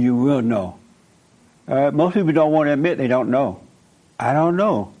you will know. Most people don't want to admit they don't know. I don't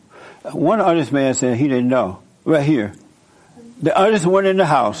know. One honest man said he didn't know. Right here. The honest one in the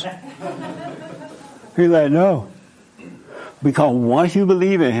house. He's like, no. Because once you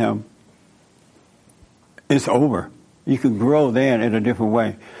believe in him, it's over. You can grow then in a different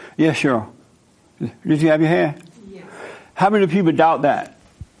way. Yeah, sure. Did you have your hand? Yes. How many people doubt that?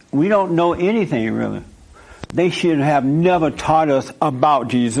 We don't know anything, really. They should have never taught us about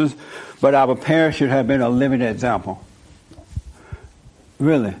Jesus, but our parents should have been a living example.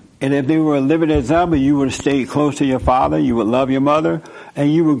 Really. And if they were a living example, you would have stayed close to your father, you would love your mother,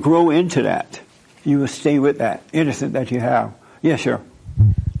 and you would grow into that. You would stay with that innocence that you have. Yeah, sure.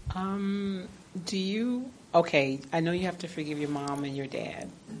 Okay, I know you have to forgive your mom and your dad.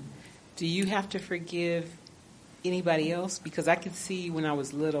 Do you have to forgive anybody else? Because I could see when I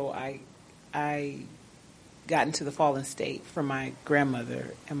was little, I got into the fallen state from my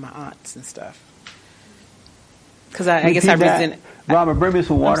grandmother and my aunts and stuff. Because I guess I resent. Robert, bring me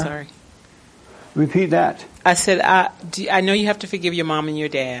some water. I'm sorry. Repeat that. I said, I know you have to forgive your mom and your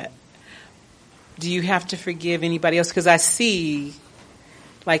dad. Do you have to forgive anybody else? Because I see,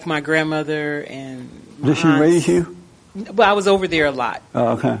 like my grandmother and my Did she aunts. raise you? Well, I was over there a lot. Oh,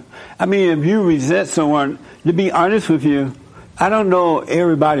 okay. I mean, if you resent someone, to be honest with you, I don't know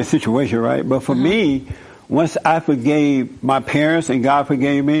everybody's situation, right? But for me, once I forgave my parents and God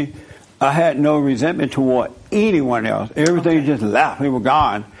forgave me, I had no resentment toward anyone else. Everything just left. They were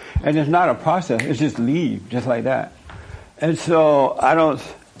gone. And it's not a process. It's just leave, just like that. And so I don't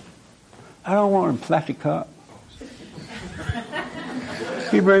want a plastic cup.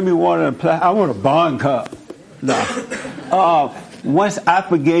 He bring me water in a plastic. I want a bond cup. No. Once I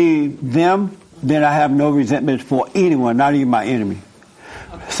forgave them, then I have no resentment for anyone, not even my enemy.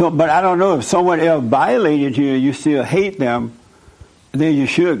 So, but I don't know if someone else violated you and you still hate them, then you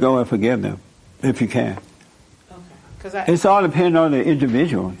should go and forgive them, if you can. Okay. It's all depending on the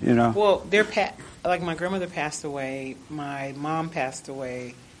individual, you know. Well, like my grandmother passed away, my mom passed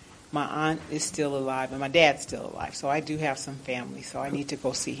away, my aunt is still alive, and my dad's still alive. So I do have some family, so I need to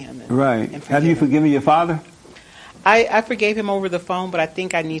go see him. Right. Have you forgiven your father? I forgave him over the phone, but I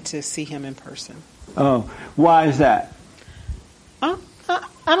think I need to see him in person. Oh, why is that? I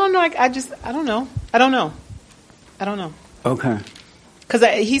don't know. I don't know. Okay. Because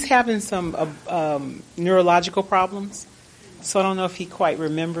he's having some neurological problems, so I don't know if he quite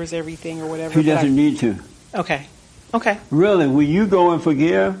remembers everything or whatever. He doesn't need to. Okay. Really, when you go and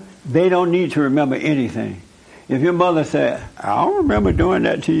forgive, they don't need to remember anything. If your mother said, I don't remember doing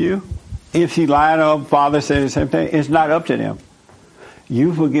that to you, if she lied or father said the same thing, it's not up to them.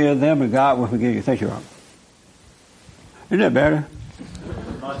 You forgive them and God will forgive you. Thank you, Rob. Isn't that better?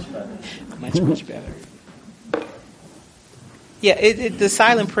 Much better. Yeah, the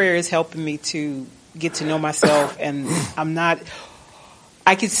silent prayer is helping me to get to know myself, and I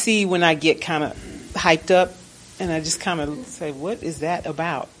I could see when I get kind of hyped up, and I just kind of say, "What is that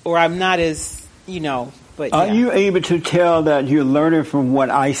about?" Or I'm not as, But are you able to tell that you're learning from what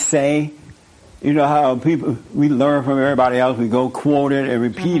I say? You know how we learn from everybody else. We go quote it and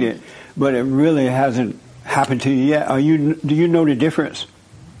repeat it, but it really hasn't happened to you yet. Do you know the difference?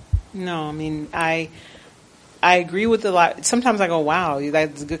 No, I mean, I agree with a lot. Sometimes I go, wow,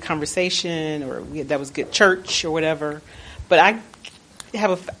 that was a good conversation, or that was good church, or whatever. But I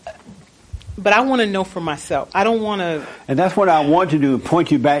want to know for myself. I don't want to. And that's what I want to do,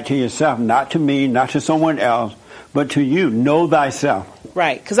 point you back to yourself, not to me, not to someone else, but to you. Know thyself.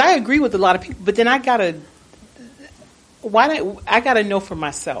 Right. Because I agree with a lot of people, but then I got to know for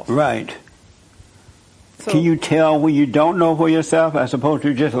myself. Right. So, can you tell when you don't know for yourself as opposed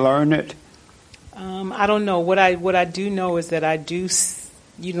to just learn it? I don't know. What I do know is that I do,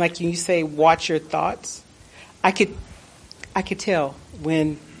 like you say, watch your thoughts. I could tell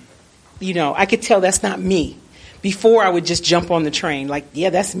when, I could tell that's not me. Before I would just jump on the train, like, yeah,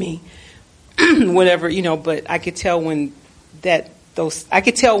 that's me, whatever, But I could tell when I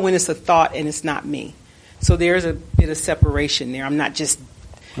could tell when it's a thought and it's not me. So there's a bit of separation there. I'm not just,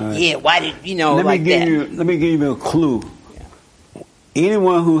 why did let like me give that? Let me give you a clue. Yeah.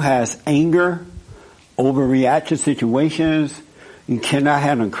 Anyone who has anger, overreact to situations, you cannot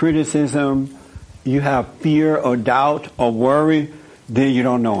handle criticism, you have fear or doubt or worry, then you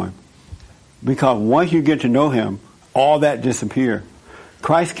don't know him. Because once you get to know him, all that disappears.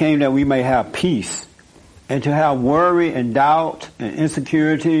 Christ came that we may have peace. And to have worry and doubt and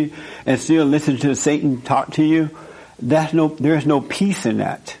insecurity and still listen to Satan talk to you, there's no peace in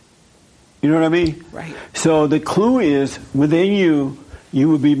that. You know what I mean? Right. So the clue is within you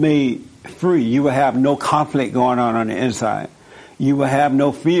will be made free. You will have no conflict going on the inside. You will have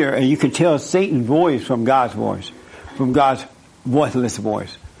no fear, and you can tell Satan's voice from God's voice, from God's voiceless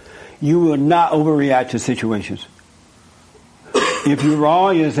voice. You will not overreact to situations. If you're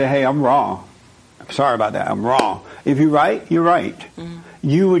wrong, you say, hey, I'm wrong. I'm sorry about that. I'm wrong. If you're right, you're right. Mm-hmm.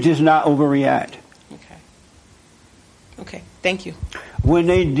 You would just not overreact. Okay. Thank you. When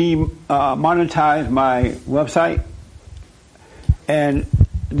they demonetized my website, and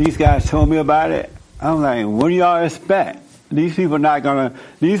these guys told me about it, I'm like, what do y'all expect? These people are not going to,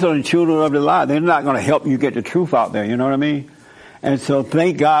 these are the children of the lie. They're not going to help you get the truth out there. You know what I mean? And so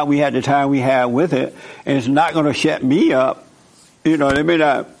thank God we had the time we had with it. And it's not going to shut me up. You know,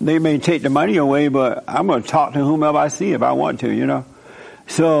 they may take the money away, but I'm going to talk to whomever I see if I want to,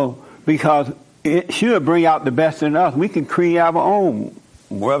 So, because it should bring out the best in us. We can create our own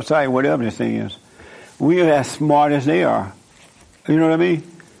website, whatever this thing is. We are as smart as they are. You know what I mean?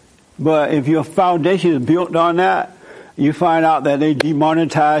 But if your foundation is built on that, you find out that they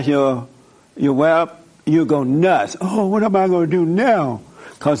demonetize your web, you go nuts. Oh, what am I going to do now?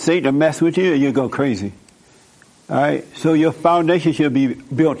 Because Satan mess with you, you go crazy. All right? So your foundation should be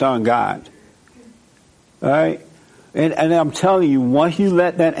built on God. All right? And I'm telling you, once you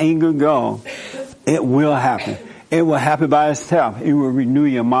let that anger go, it will happen. It will happen by itself. It will renew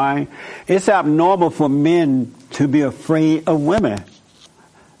your mind. It's abnormal for men to be afraid of women.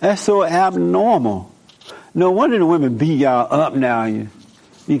 That's so abnormal. No wonder the women beat y'all up now. You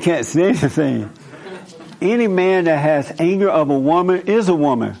can't say anything. Any man that has anger of a woman is a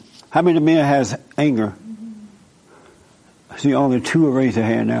woman. How many men has anger? I see only two will raise their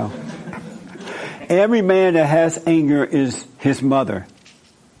hand now. Every man that has anger is his mother.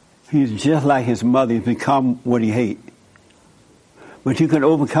 He's just like his mother. He's become what he hates. But you can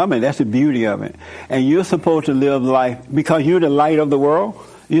overcome it. That's the beauty of it. And you're supposed to live life, because you're the light of the world,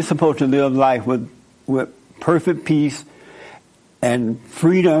 you're supposed to live life with perfect peace and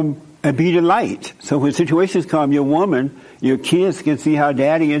freedom and be the light. So when situations come, your woman, your kids can see how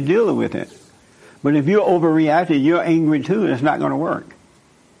daddy is dealing with it. But if you're overreacting, you're angry too, it's not going to work.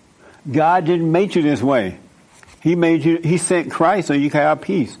 God didn't make you this way. He sent Christ so you can have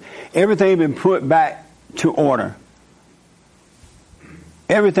peace. Everything been put back to order.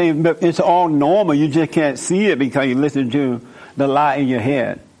 Everything, it's all normal. You just can't see it because you listen to the lie in your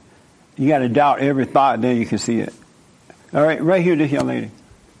head. You got to doubt every thought, then you can see it. All right, right here, this young lady.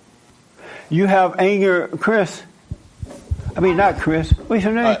 You have anger, Chris. I mean, not Chris. What's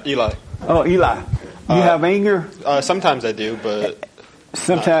your name? Eli. Oh, Eli. You have anger? Sometimes I do, but...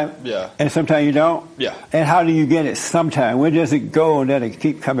 Sometimes? Yeah. And sometimes you don't? Yeah. And how do you get it sometimes? Where does it go that it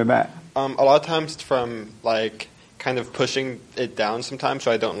keep coming back? A lot of times from, kind of pushing it down sometimes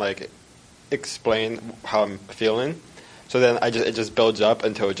so I don't, explain how I'm feeling. So then it just builds up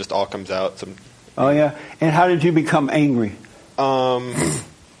until it just all comes out. Oh, yeah? And how did you become angry?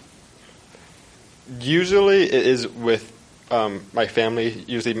 Usually it is with my family.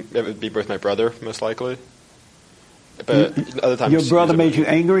 Usually, it would be with my brother, most likely. But other times, your brother made you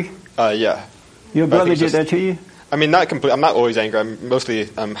angry? Yeah. Your brother did that to you? I mean, not complete. I'm not always angry. I'm mostly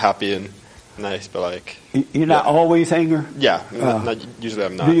happy and nice, but like. You're not always angry? Yeah. Not, usually,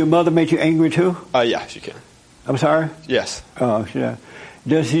 I'm not. Do your mother make you angry too? Yeah, she can. I'm sorry? Yes. Oh, yeah.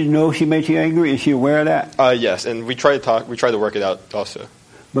 Does she know she makes you angry? Is she aware of that? Yes, and we try to talk. We try to work it out also.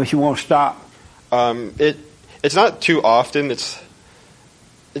 But she won't stop. It's not too often. It's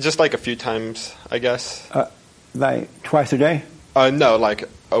just like a few times, I guess. Like twice a day? No, like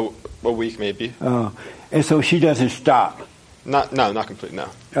a week maybe. Oh, and so she doesn't stop. Not completely. No.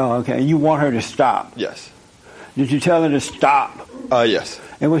 Oh, okay. And you want her to stop? Yes. Did you tell her to stop? Yes.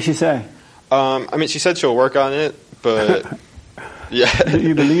 And what'd she say? I mean, she said she'll work on it, but yeah. Do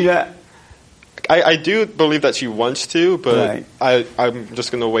you believe that? I do believe that she wants to, but right. I'm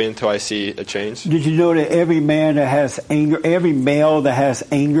just going to wait until I see a change. Did you know that every man that has anger, every male that has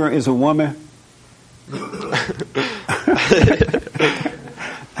anger is a woman?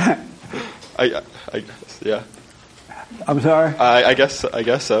 I guess, yeah. I'm sorry? I guess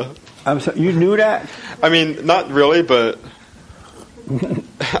so. I'm sorry, you knew that? I mean, not really, but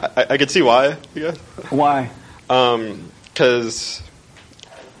I could see why, I guess. Why? Because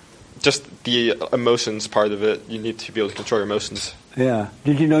just the emotions part of it, you need to be able to control your emotions. Yeah.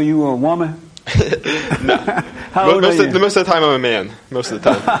 Did you know you were a woman? No. How old are you? Most of the time I'm a man. Most of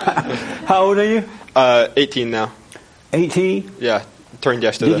the time. How old are you? 18 now. 18? Yeah. Turned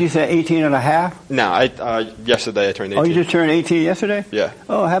yesterday. Did you say 18 and a half? No, yesterday I turned 18. Oh, you just turned 18 yesterday? Yeah.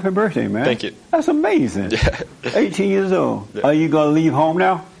 Oh, happy birthday, man. Thank you. That's amazing. Yeah. 18 years old. Yeah. Are you going to leave home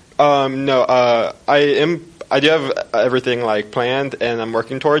now? No, I do have everything like planned and I'm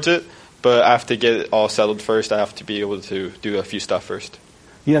working towards it, but I have to get it all settled first. I have to be able to do a few stuff first.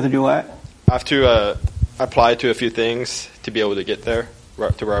 You have to do what? I have to apply to a few things to be able to get there.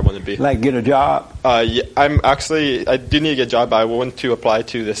 To where I want to be. Like get a job? Yeah, I do need to get a job, but I want to apply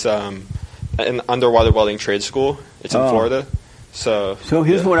to this an underwater welding trade school. It's in Florida. So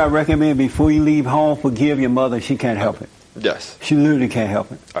here's what I recommend before you leave home, forgive your mother. She can't help it. Yes. She literally can't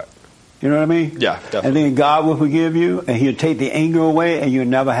help it. All right. You know what I mean? Yeah, definitely. And then God will forgive you, and He'll take the anger away, and you'll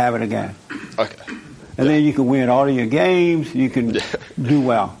never have it again. Okay. And then you can win all of your games. You can do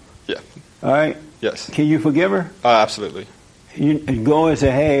well. Yeah. All right? Yes. Can you forgive her? Absolutely. You go and say,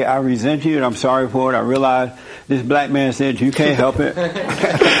 hey, I resent you and I'm sorry for it. I realize this black man said you can't help it.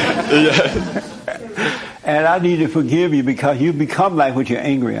 And I need to forgive you because you become like what you're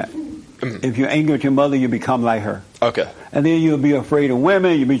angry at. If you're angry at your mother, you become like her. Okay. And then you'll be afraid of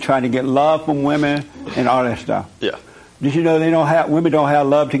women. You'll be trying to get love from women and all that stuff. Yeah. Did you know women don't have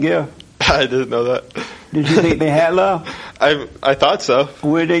love to give? I didn't know that. Did you think they had love? I thought so.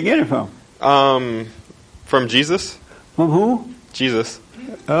 Where did they get it from? From Jesus. From who? Jesus.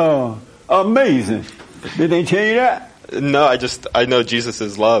 Oh, amazing. Did they tell you that? No, I know Jesus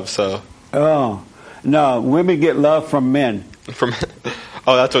is love, so. Oh, no, women get love from men.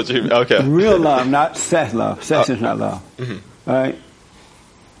 Oh, that's what you, okay. Real love, not sex love. Sex is not love. Mm-hmm. All right?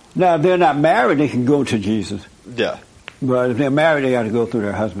 Now, if they're not married, they can go to Jesus. Yeah. But if they're married, they got to go through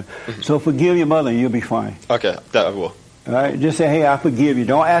their husband. Mm-hmm. So forgive your mother and you'll be fine. Okay, that I will. All right? Just say, hey, I forgive you.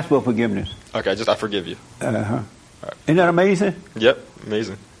 Don't ask for forgiveness. Okay, I forgive you. Uh-huh. Right. Isn't that amazing? Yep,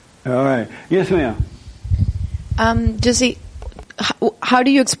 amazing. All right. Yes, ma'am. Jesse, how do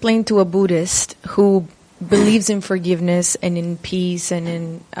you explain to a Buddhist who believes in forgiveness and in peace and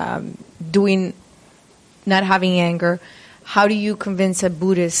in not having anger, how do you convince a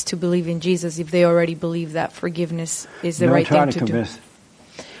Buddhist to believe in Jesus if they already believe that forgiveness is the right thing to do?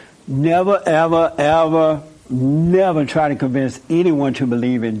 Never, ever, ever, never try to convince anyone to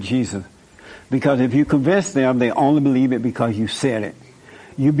believe in Jesus. Because if you convince them, they only believe it because you said it.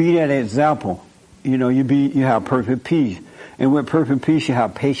 You be that example. You know, you have perfect peace. And with perfect peace, you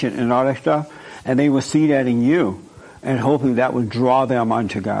have patience and all that stuff. And they will see that in you. And hopefully that will draw them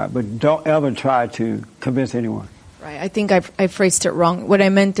unto God. But don't ever try to convince anyone. Right. I think I phrased it wrong. What I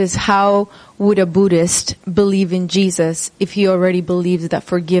meant is, how would a Buddhist believe in Jesus if he already believes that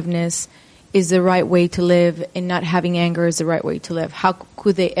forgiveness is the right way to live and not having anger is the right way to live? How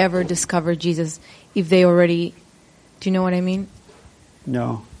could they ever discover Jesus if they already... Do you know what I mean?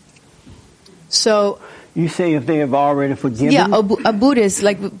 No. So... You say if they have already forgiven? Yeah, a Buddhist,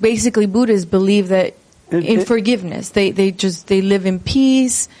 like basically Buddhists believe that in forgiveness. They live in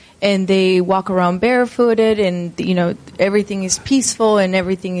peace and they walk around barefooted and, you know, everything is peaceful and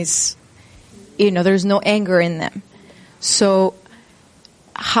everything is, you know, there's no anger in them. So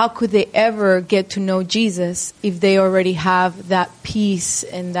how could they ever get to know Jesus if they already have that peace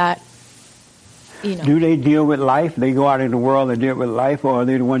and that Do they deal with life? They go out in the world and deal with life, or are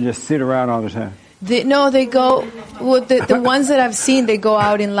they the ones just sit around all the time? They go. Well, the ones that I've seen, they go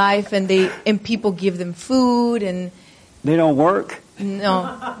out in life and people give them food and. They don't work?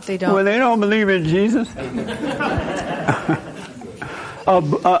 No, they don't. Well, they don't believe in Jesus.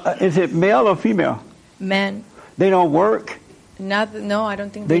 Is it male or female? Men. They don't work? No, I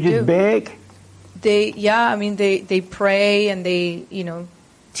don't think they do. They just beg? They pray and they,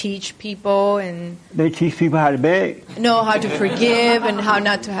 teach people and... They teach people how to beg? No, how to forgive and how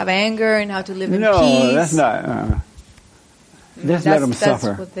not to have anger and how to live in peace. No, that's not... let them suffer.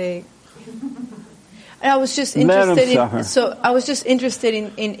 That's what they... And I was just interested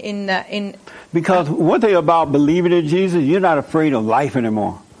in because one thing about believing in Jesus, you're not afraid of life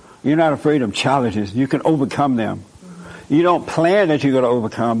anymore. You're not afraid of challenges. You can overcome them. Mm-hmm. You don't plan that you're going to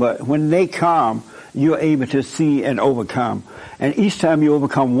overcome, but when they come, you're able to see and overcome. And each time you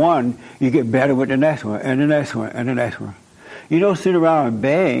overcome one, you get better with the next one, and the next one, and the next one. You don't sit around and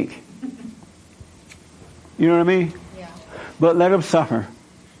beg. You know what I mean? Yeah. But let them suffer.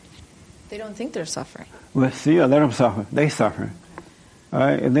 They don't think they're suffering. Well, see, let them suffer. They suffer. All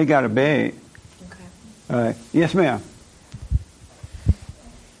right? If they got to beg. Okay. All right. Yes, ma'am.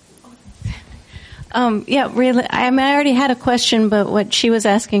 Really. I already had a question, but what she was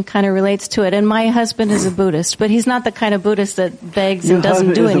asking kind of relates to it. And my husband is a Buddhist, but he's not the kind of Buddhist that begs and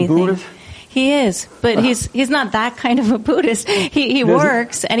doesn't do anything. A Buddhist? He is, but he's not that kind of a Buddhist. He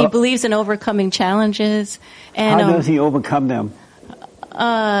works and he believes in overcoming challenges. And how does he overcome them?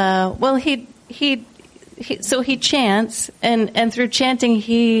 Well, so he chants, and through chanting,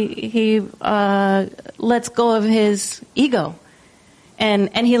 he lets go of his ego.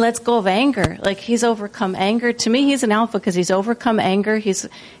 And he lets go of anger. Like, he's overcome anger. To me, he's an alpha because he's overcome anger. He's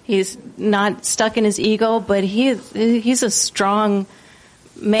not stuck in his ego, but he's a strong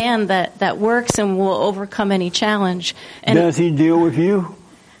man that works and will overcome any challenge. And does he deal with you?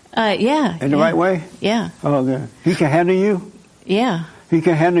 Yeah. In the right way? Yeah. Oh, okay. He can handle you? Yeah. He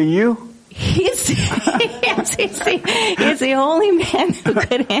can handle you? He's the only man who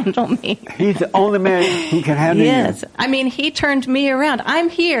could handle me. He's the only man who can handle you? Yes. I mean, he turned me around. I'm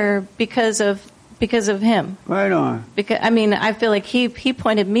here because of him. Right on. Because I feel like he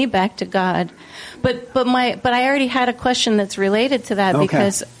pointed me back to God. But I already had a question that's related to that. Okay.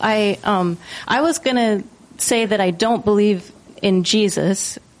 Because I was going to say that I don't believe in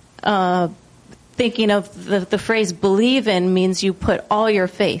Jesus. Thinking of the phrase believe in means you put all your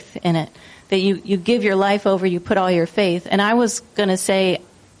faith in it. That you give your life over, you put all your faith. And I was going to say,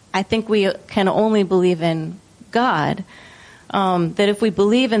 I think we can only believe in God. That if we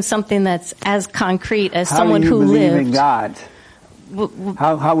believe in something that's as concrete as someone who lived. How do you believe in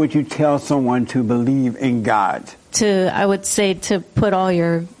God? How would you tell someone to believe in God? I would say to put all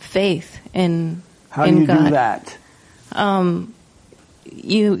your faith in God. How do you do that?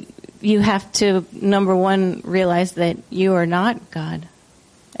 You have to, number one, realize that you are not God,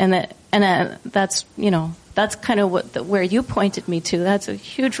 and that's kind of where you pointed me to. That's a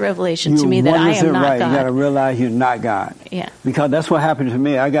huge revelation to me that I am not God. You got to realize you're not God. Yeah. Because that's what happened to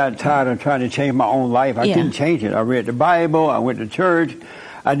me. I got tired of trying to change my own life. I couldn't change it. I read the Bible. I went to church.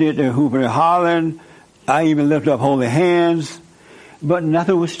 I did the hooping and hollering. I even lifted up holy hands, but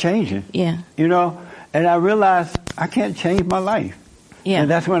nothing was changing. Yeah. And I realized I can't change my life. Yeah.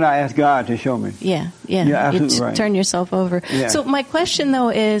 And that's when I asked God to show me. Yeah. You're absolutely right. Turn yourself over. Yeah. So my question, though,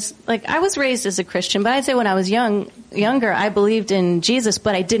 is, like, I was raised as a Christian, but I'd say when I was younger, I believed in Jesus,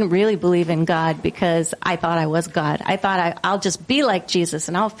 but I didn't really believe in God because I thought I was God. I thought I'll just be like Jesus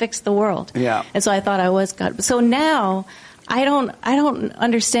and I'll fix the world. Yeah. And so I thought I was God. So now I don't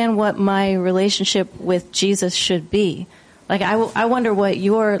understand what my relationship with Jesus should be. Like, I wonder what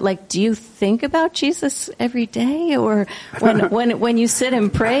do you think about Jesus every day? Or when you sit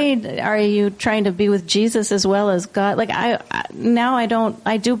and pray, are you trying to be with Jesus as well as God? Like,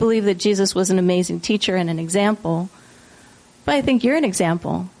 I do believe that Jesus was an amazing teacher and an example, but I think you're an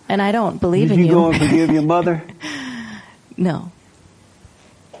example, and I don't believe in you. Did you go and forgive your mother? No.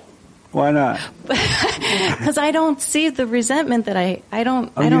 Why not? Because I don't see the resentment that I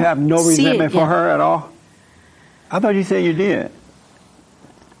don't. You have no resentment for her at all? I thought you said you did.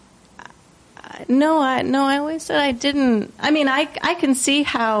 No, I always said I didn't. I mean, I can see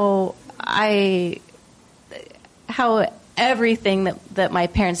how everything that my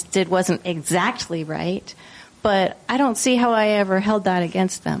parents did wasn't exactly right, but I don't see how I ever held that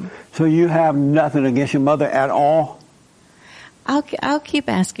against them. So you have nothing against your mother at all? I'll keep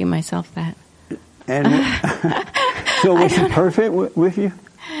asking myself that. And so was she perfect with you?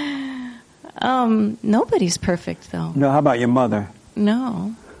 Nobody's perfect, though. No, how about your mother?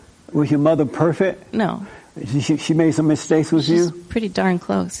 No. Was your mother perfect? No. She made some mistakes with She's you? pretty darn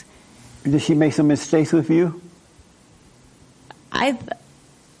close. Did she make some mistakes with you? I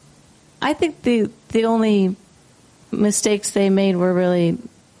think the only mistakes they made were really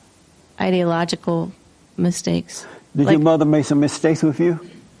ideological mistakes. Did your mother make some mistakes with you?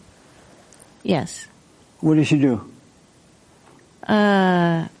 Yes. What did she do?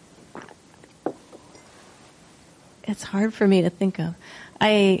 It's hard for me to think of.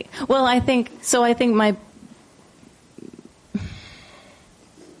 I think my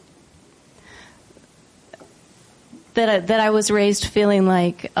that I was raised feeling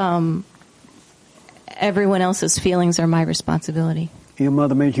like everyone else's feelings are my responsibility. Your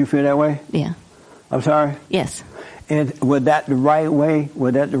mother made you feel that way? Yeah. I'm sorry? Yes. And was that the right way?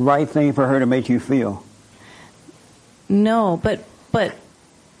 Was that the right thing for her to make you feel? No, but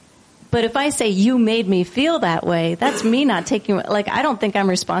if I say you made me feel that way, that's me not taking, like, I don't think I'm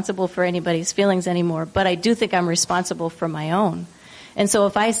responsible for anybody's feelings anymore, but I do think I'm responsible for my own. And so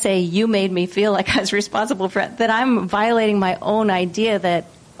if I say you made me feel like I was responsible for it, then I'm violating my own idea that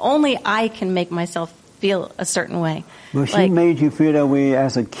only I can make myself feel a certain way. Well, she made you feel that way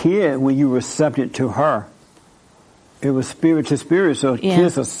as a kid when you were subject to her. It was spirit to spirit, so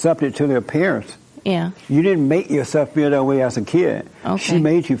kids are subject to their parents. Yeah. You didn't make yourself feel that way as a kid. Okay. She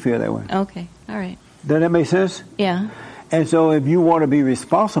made you feel that way. Okay. All right. Does that make sense? Yeah. And so if you want to be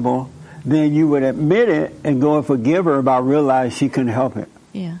responsible, then you would admit it and go and forgive her about realizing she couldn't help it.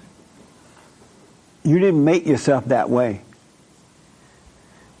 Yeah. You didn't make yourself that way.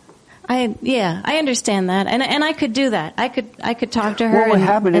 I understand that, and I could do that. I could talk to her. What would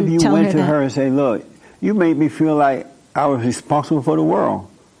happen if you went to her and say, "Look, you made me feel like I was responsible for the world"?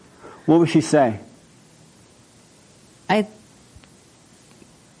 What would she say? I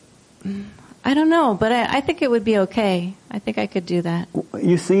don't know, but I think it would be okay. I think I could do that.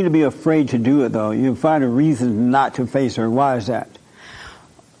 You seem to be afraid to do it, though. You find a reason not to face her. Why is that?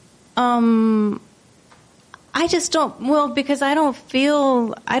 I just don't. Well, because I don't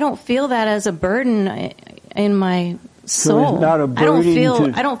feel that as a burden in my soul. So it's not a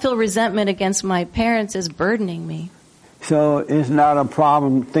burden I don't feel resentment against my parents as burdening me. So it's not a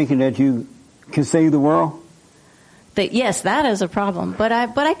problem thinking that you can save the world? Yes, that is a problem. But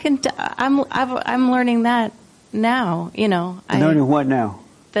I can. I'm learning that now. You know. Learning what now?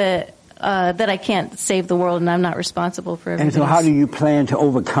 That I can't save the world and I'm not responsible for everything. And so, how do you plan to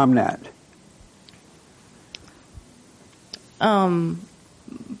overcome that?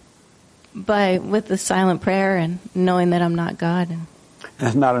 With the silent prayer and knowing that I'm not God. And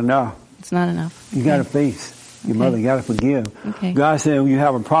that's not enough. It's not enough. You got to face your mother. You got to forgive. Okay. God said, when you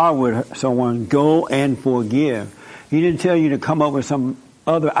have a problem with someone, go and forgive. He didn't tell you to come up with some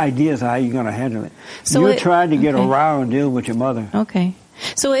other ideas of how you're going to handle it. So you're trying to get around and deal with your mother. Okay.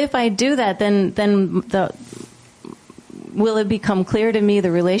 So if I do that, then will it become clear to me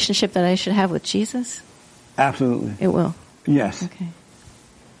the relationship that I should have with Jesus? Absolutely. It will. Yes. Okay.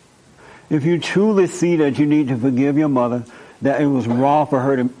 If you truly see that you need to forgive your mother, that it was wrong for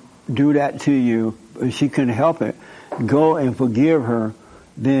her to do that to you, but she couldn't help it, go and forgive her,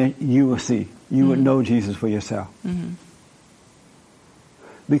 then you will see. You would know Jesus for yourself. Mm-hmm.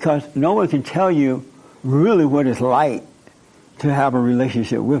 Because no one can tell you really what it's like to have a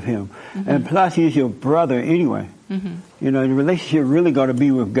relationship with him. Mm-hmm. And plus, he's your brother anyway. Mm-hmm. You know, the relationship really got to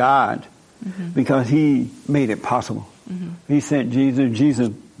be with God because he made it possible. Mm-hmm. He sent Jesus. Jesus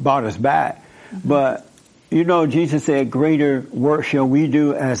brought us back. Mm-hmm. But, you know, Jesus said, greater work shall we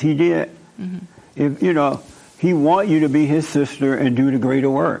do as he did. Mm-hmm. If, you know, he wants you to be his sister and do the greater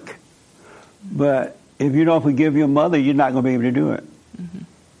work. But if you don't forgive your mother, you're not going to be able to do it. Mm-hmm.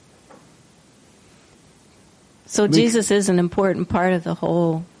 So Jesus is an important part of the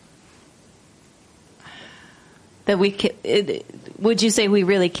whole. That would you say we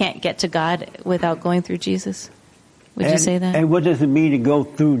really can't get to God without going through Jesus? Would you say that? And what does it mean to go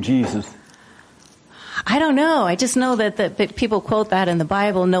through Jesus? I don't know. I just know that people quote that in the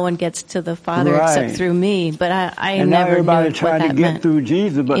Bible. No one gets to the Father except through me. But I and never everybody knew trying what to that get meant. through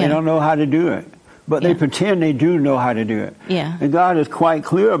Jesus, but they don't know how to do it. But they pretend they do know how to do it. Yeah. And God is quite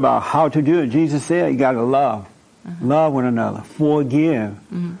clear about how to do it. Jesus said you got to love. Love one another. Forgive.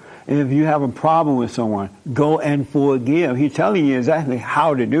 Mm-hmm. And if you have a problem with someone, go and forgive. He's telling you exactly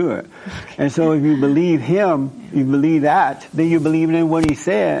how to do it. And so if you believe him, you believe that, then you believe in what he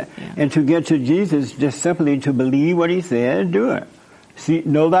said. Yeah. And to get to Jesus, just simply to believe what he said and do it. See,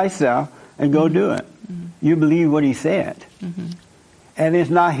 know thyself and go do it. Mm-hmm. You believe what he said. Mm-hmm. And it's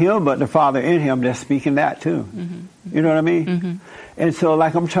not him, but the Father in him that's speaking that too. Mm-hmm. You know what I mean? Mm-hmm. And so,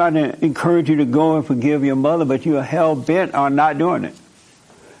 like, I'm trying to encourage you to go and forgive your mother, but you are hell bent on not doing it.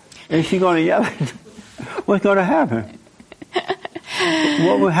 Is she going to yell at you? What's going to happen?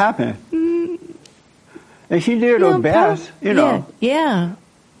 What will happen? And she did her best, you know. Yeah.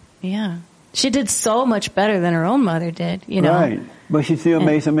 She did so much better than her own mother did, you know. Right. But she still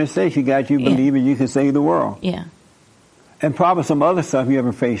made some mistakes. She got you believing you can save the world. Yeah. And probably some other stuff you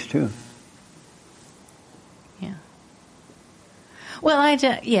ever faced too. Yeah. Well, I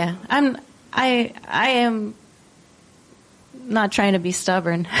am not trying to be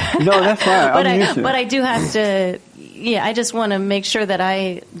stubborn. No, that's fine. But I do have to. Yeah, I just want to make sure that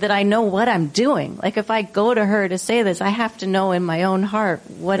I know what I'm doing. Like if I go to her to say this, I have to know in my own heart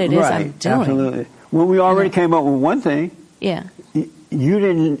what it is I'm doing. Absolutely. Well, we already came up with one thing. Yeah. You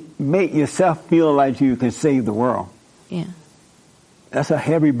didn't make yourself feel like you could save the world. Yeah. That's a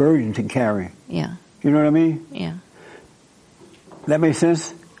heavy burden to carry. Yeah. You know what I mean? Yeah. That makes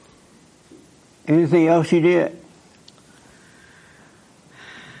sense? Anything else you did?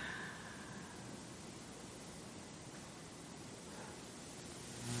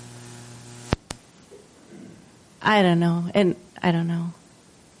 I don't know. And I don't know.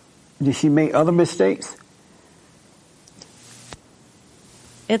 Did she make other mistakes?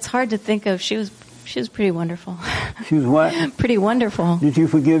 It's hard to think of. She was pretty wonderful. She was what? Pretty wonderful. Did you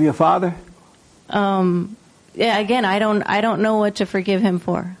forgive your father? Yeah, again, I don't know what to forgive him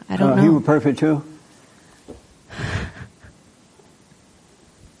for. I don't know. He was perfect too?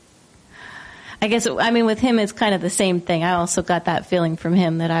 I guess, with him it's kind of the same thing. I also got that feeling from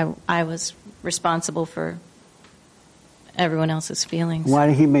him that I was responsible for everyone else's feelings. Why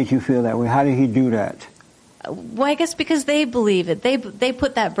did he make you feel that way? How did he do that? Well, I guess because they believe it. They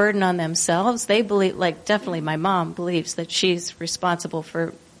put that burden on themselves. They believe, like definitely my mom believes that she's responsible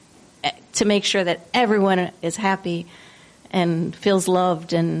to make sure that everyone is happy and feels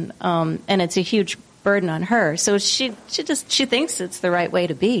loved, and it's a huge burden on her. So she thinks it's the right way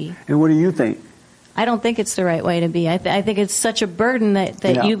to be. And what do you think? I don't think it's the right way to be. I think it's such a burden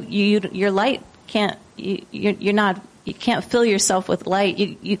that your light can't. You can't fill yourself with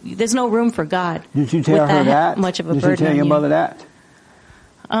light. There's no room for God. Did you tell her that? Much of a burden. Did you tell your mother that?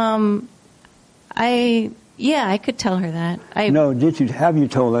 I could tell her that. Have you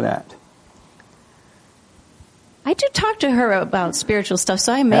told her that? I do talk to her about spiritual stuff,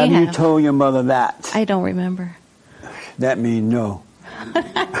 so I may have. Have you told your mother that? I don't remember. That means no.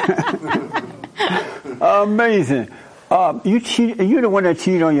 Amazing. You're the one that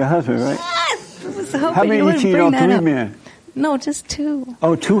cheated on your husband, right? Yes! I was hoping How many you you cheated on? 3 men? No, just 2.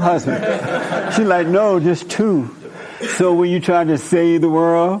 Oh, 2 husbands. She's like, no, just 2. So were you trying to save the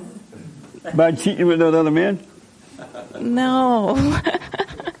world by cheating with those other men? No.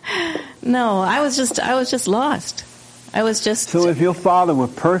 No, I was just lost. So if your father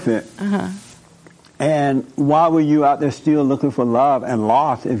was perfect, and why were you out there still looking for love and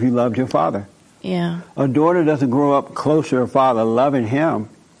lost if you loved your father? Yeah. A daughter doesn't grow up close to her father, loving him,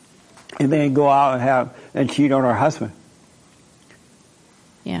 and then go out and cheat on her husband.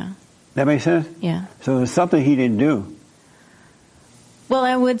 Yeah. That makes sense? Yeah. So there's something he didn't do. Well,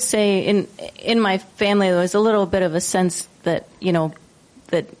 I would say in my family there was a little bit of a sense that,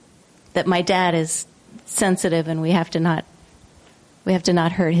 that my dad is sensitive and we have to not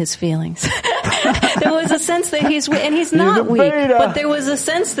hurt his feelings. There was a sense that he's not weak, but there was a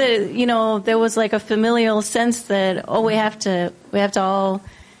sense that, there was like a familial sense that, we have to all,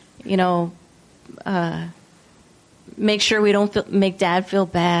 make sure we don't make dad feel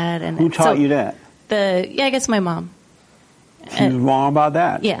bad. And who taught you that? I guess my mom. She was wrong about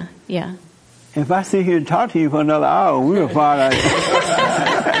that. Yeah. If I sit here and talk to you for another hour, we'll find out.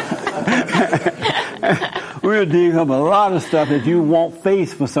 We'll dig up a lot of stuff that you won't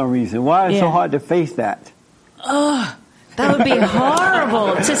face for some reason. Why is it so hard to face that? Oh, that would be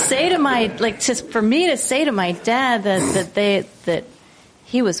horrible to say to for me to say to my dad that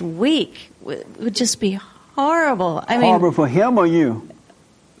he was weak would just be horrible. I mean, horrible for him or you?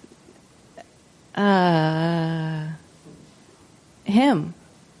 Him.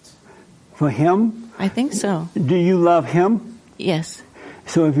 For him? I think so. Do you love him? Yes.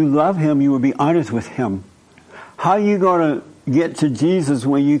 So if you love him, you will be honest with him. How are you going to get to Jesus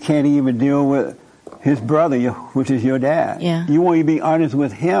when you can't even deal with his brother, which is your dad? Yeah. You want to be honest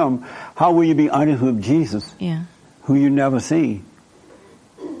with him. How will you be honest with Jesus? Yeah. Who you never see?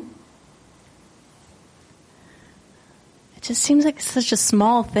 It just seems like such a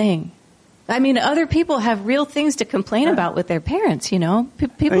small thing. I mean, other people have real things to complain about with their parents,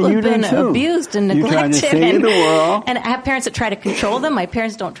 People have been abused and neglected. You're trying to save the world. And I have parents that try to control them. My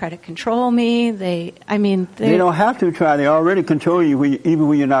parents don't try to control me. They don't have to try. They already control you even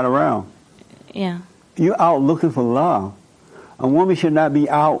when you're not around. Yeah. You're out looking for love. A woman should not be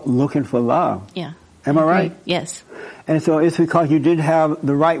out looking for love. Yeah. Am I right? Yes. And so it's because you didn't have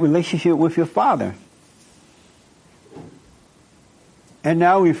the right relationship with your father. And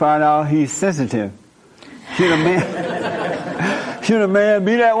now we find out he's sensitive. Should a man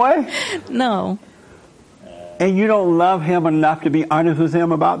be that way? No. And you don't love him enough to be honest with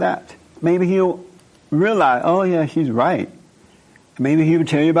him about that? Maybe he'll realize, oh yeah, she's right. Maybe he would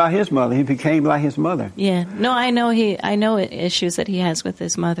tell you about his mother. He became like his mother. Yeah. No, I know issues that he has with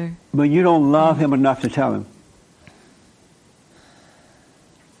his mother. But you don't love him enough to tell him.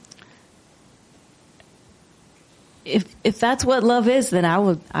 If that's what love is, then I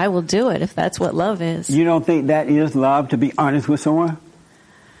will do it. If that's what love is. You don't think that is love, to be honest with someone?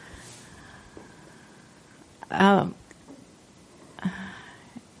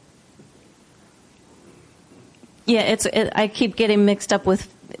 Yeah, I keep getting mixed up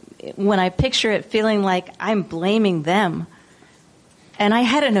with when I picture it, feeling like I'm blaming them. And I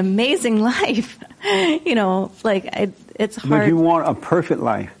had an amazing life, it's hard. But you want a perfect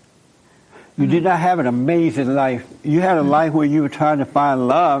life. You did not have an amazing life. You had a life where you were trying to find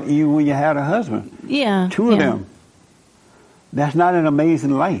love, even when you had a husband. Yeah, two of them. That's not an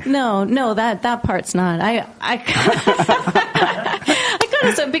amazing life. No, that part's not. I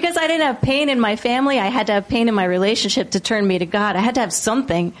So because I didn't have pain in my family, I had to have pain in my relationship to turn me to God. I had to have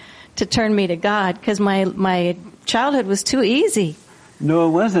something to turn me to God because my childhood was too easy. No,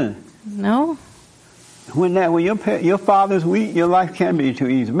 it wasn't. No. When your father's weak, your life can be too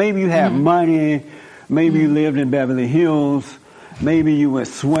easy. Maybe you had money. Maybe you lived in Beverly Hills. Maybe you went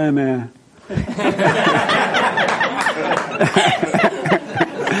swimming.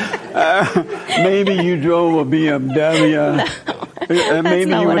 Maybe you drove a BMW.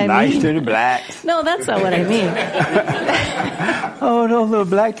 Maybe you were nice to the blacks. No, that's not what I mean. Oh, those little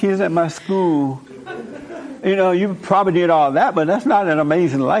black kids at my school. You probably did all that, but that's not an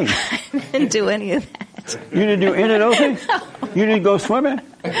amazing life. I didn't do any of that. You didn't do any of those things? No. You didn't go swimming?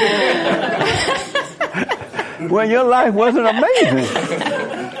 Well, your life wasn't amazing.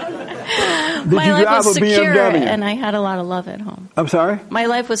 My life was secure, and I had a lot of love at home. I'm sorry? My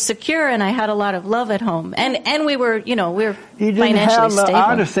life was secure, and I had a lot of love at home. And we were, we were you financially stable.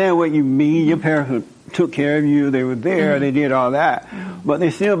 I understand what you mean. Your parents took care of you. They were there. They did all that. But they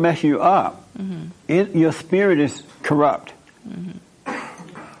still mess you up. Your spirit is corrupt.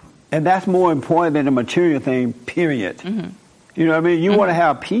 And that's more important than the material thing, period. You know what I mean? You want to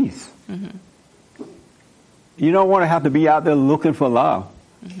have peace. You don't want to have to be out there looking for love.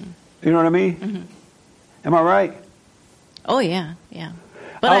 You know what I mean? Am I right? Oh, yeah.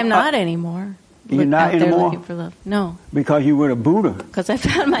 But I'm not anymore. You're not anymore? Looking for love. No. Because you were a Buddha. Because I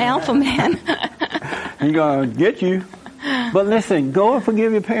found my alpha man. He's going to get you. But listen, go and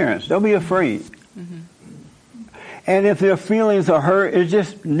forgive your parents. Don't be afraid. And if their feelings are hurt, it's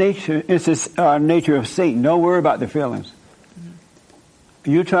just nature. It's the nature of Satan. Don't worry about their feelings.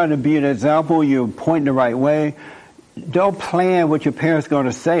 You're trying to be an example. You're pointing the right way. Don't plan what your parents are going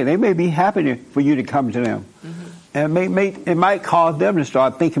to say. They may be happy for you to come to them. And it might cause them to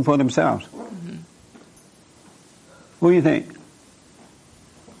start thinking for themselves. What do you think?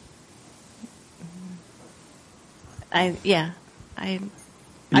 I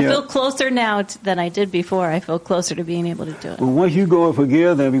feel closer now than I did before. I feel closer to being able to do it. Well, once you go and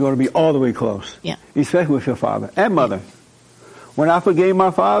forgive them, you're going to be all the way close. Yeah. Especially with your father and mother. When I forgave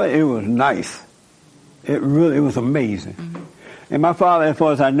my father, it was nice. It was amazing. And my father, as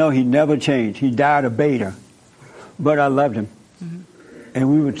far as I know, he never changed. He died a beta. But I loved him. And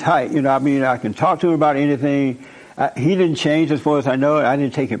we were tight. I can talk to him about anything. He didn't change as far as I know. I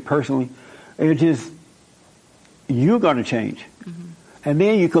didn't take it personally. It just, you're going to change. And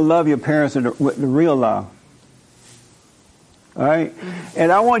then you can love your parents with the real love. All right?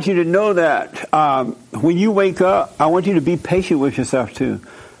 And I want you to know that when you wake up, I want you to be patient with yourself too.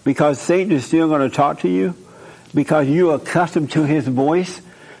 Because Satan is still going to talk to you. Because you're accustomed to his voice.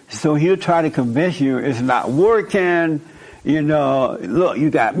 So he'll try to convince you it's not working. Look, you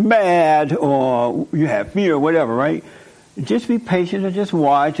got mad or you have fear or whatever, right? Just be patient and just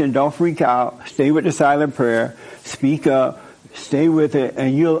watch and don't freak out. Stay with the silent prayer. Speak up. Stay with it,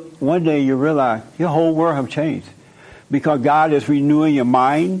 and one day you'll realize your whole world have changed. Because God is renewing your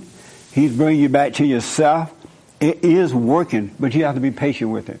mind. He's bringing you back to yourself. It is working, but you have to be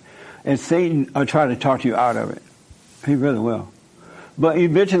patient with it. And Satan will try to talk you out of it. He really will. But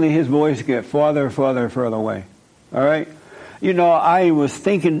eventually his voice will get farther and farther and further away. All right? I was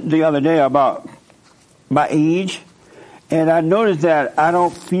thinking the other day about my age, and I noticed that I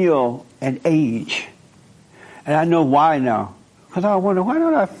don't feel an age. And I know why now. Because I wonder, why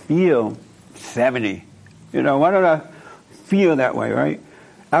don't I feel 70? Why don't I feel that way, right?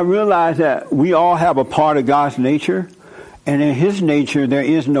 I realize that we all have a part of God's nature, and in His nature there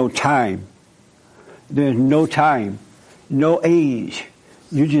is no time. There's no time, no age.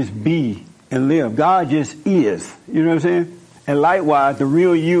 You just be and live. God just is. You know what I'm saying? And likewise, the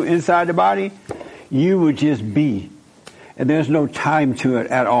real you inside the body, you would just be. And there's no time to it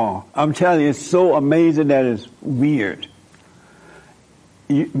at all. I'm telling you, it's so amazing that it's weird.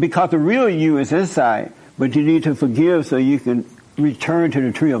 Because the real you is inside, but you need to forgive so you can return to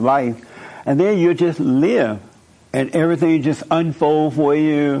the tree of life. And then you just live. And everything just unfolds for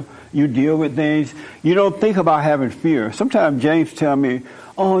you. You deal with things. You don't think about having fear. Sometimes James tell me,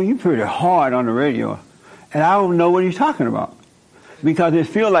 oh, you're pretty hard on the radio. And I don't know what he's talking about. Because it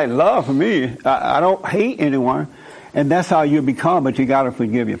feels like love for me. I don't hate anyone. And that's how you become, but you got to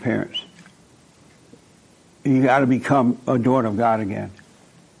forgive your parents. You got to become a daughter of God again.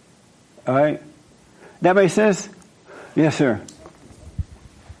 All right? That makes sense? Yes, sir.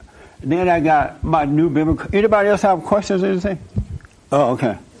 Then I got my new biblical. Anybody else have questions or anything? Oh,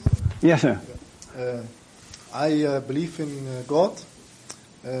 okay. Yes, sir. I believe in God,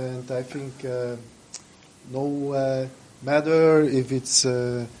 and I think no matter if it's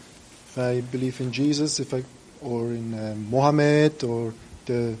if I believe in Jesus, or in Mohammed, or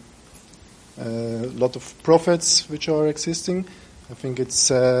the lot of prophets which are existing. I think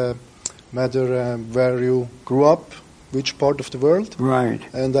it's matter where you grew up, which part of the world. Right.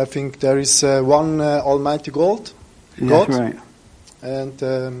 And I think there is one Almighty God. That's right.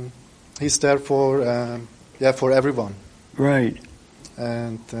 And He's there for everyone. Right.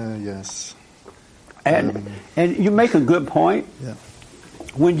 And yes. And you make a good point. Yeah.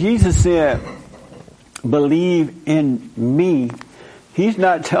 When Jesus said, believe in me, He's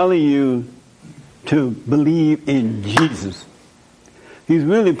not telling you to believe in Jesus. He's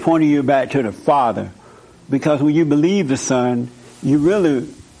really pointing you back to the Father. Because when you believe the Son, you really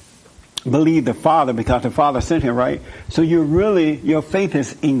believe the Father because the Father sent Him, right? So your faith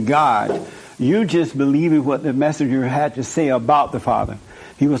is in God. You just believe what the messenger had to say about the Father.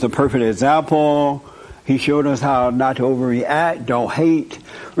 He was a perfect example. He showed us how not to overreact, don't hate.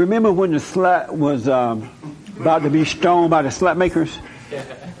 Remember when the slut was about to be stoned by the slut makers?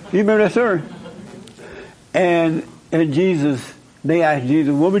 You remember that story? And Jesus, they asked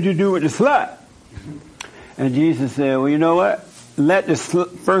Jesus, what would you do with the slut? And Jesus said, well, you know what? Let the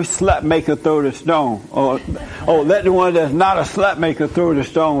first slut maker throw the stone. Or let the one that's not a slut maker throw the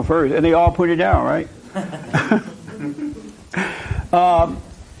stone first. And they all put it down, right?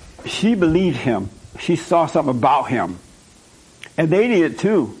 She believed him. She saw something about him. And they did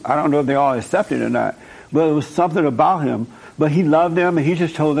too. I don't know if they all accepted it or not. But it was something about him. But he loved them and he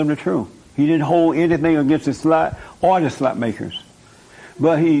just told them the truth. He didn't hold anything against the slut or the slut makers.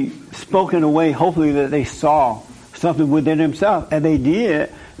 But he spoke in a way, hopefully, that they saw something within themselves. And they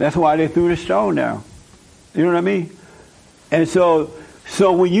did. That's why they threw the stone down. You know what I mean? And so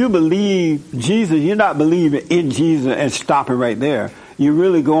when you believe Jesus, you're not believing in Jesus and stopping right there. You're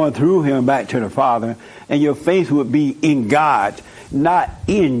really going through him back to the Father. And your faith would be in God, not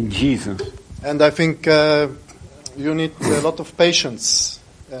in Jesus. And I think you need a lot of patience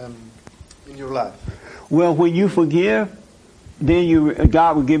in your life. Well, when you forgive, then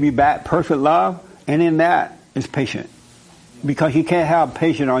God will give you back perfect love, and in that is patient. Because you can't have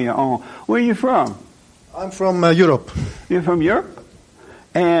patience on your own. Where are you from? I'm from Europe. You're from Europe?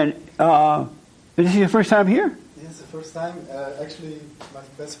 And is this your first time here? Yes, the first time. Actually, my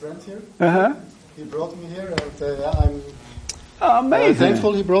best friend here. Uh-huh. He brought me here, and I'm amazing.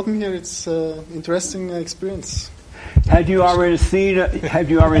 Thankful he brought me here. It's an interesting experience. Have you already seen my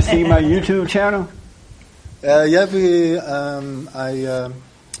YouTube channel? I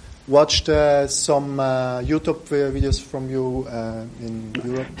watched some YouTube videos from you in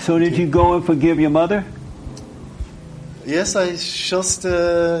Europe. So did you go and forgive your mother? Yes, I just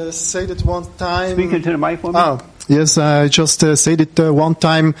said it one time. Speak into the mic for me. Yes, I just said it one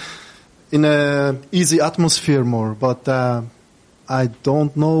time in an easy atmosphere more, but I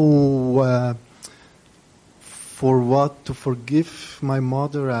don't know for what to forgive my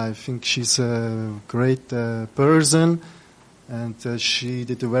mother. I think she's a great person, and she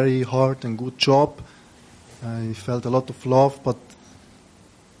did a very hard and good job. I felt a lot of love, but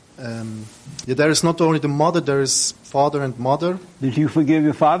there is not only the mother, there is father and mother. Did you forgive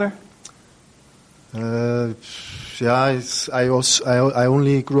your father? I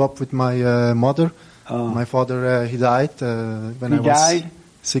only grew up with my mother. My father, he died when I was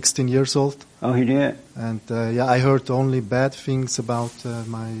 16 years old. Oh, he did? And I heard only bad things about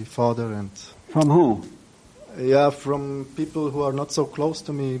my father. And from who? Yeah, from people who are not so close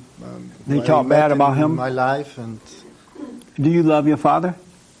to me. They talk bad about him? My life, and Do you love your father?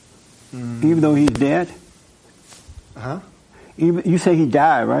 Even though he's dead? Huh? You say he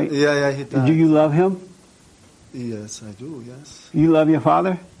died, right? Yeah, he died. Do you love him? Yes, I do, yes. You love your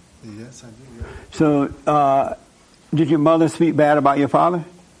father? Yes, I do, yeah. So, did your mother speak bad about your father?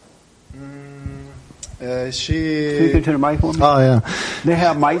 She... Speak into the mic for me. Oh, yeah. They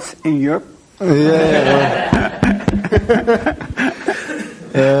have mics in Europe?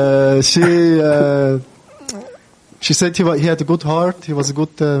 She said he had a good heart, he was a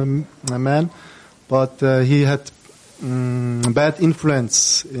good man, but he had bad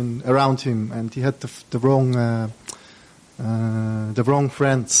influence around him, and he had the wrong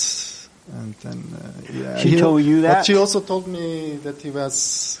friends. And then, she told you that? But she also told me that he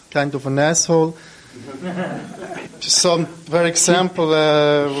was kind of an asshole. So, for example,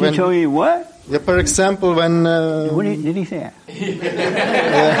 she told you what? Yeah, for example, when did he say that?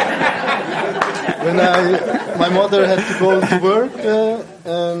 When my mother had to go to work,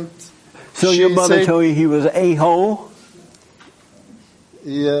 and so your mother told you he was an a-hole?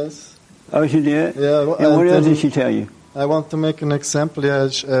 Yes. Oh, she did? Yeah. And what else did she tell you? I want to make an example. Yeah,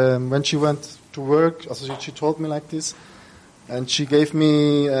 when she went to work, she told me like this, and she gave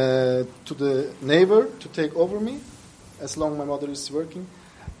me to the neighbor to take over me, as long my mother is working.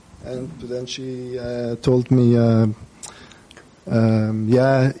 And then she told me,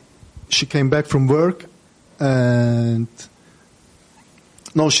 she came back from work, and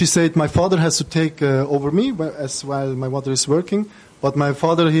she said my father has to take over me while my mother is working. But my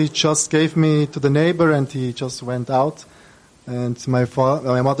father, he just gave me to the neighbor, and he just went out. And my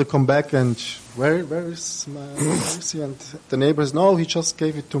mother come back, and where is he? And the neighbors, no, he just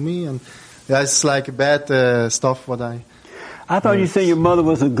gave it to me. And yeah, it's like bad stuff. What I thought you said your mother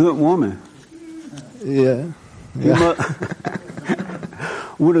was a good woman. Yeah.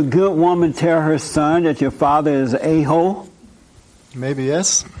 Would a good woman tell her son that your father is an a-hole? Maybe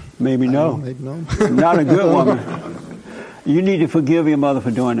yes. Maybe no. Maybe no. Not a good woman. You need to forgive your mother for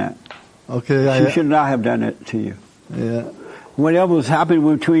doing that. Okay. She should not have done it to you. Yeah. Whatever was happening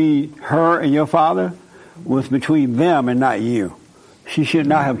between her and your father was between them and not you. She should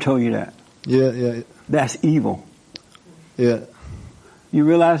not have told you that. Yeah. That's evil. Yeah. You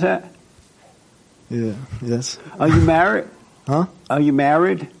realize that? Yeah. Yes. Are you married? Huh? Are you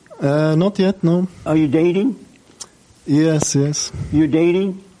married? Not yet, no. Are you dating? Yes. You're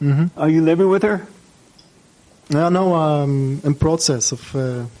dating? Mm-hmm. Are you living with her? No, I'm in process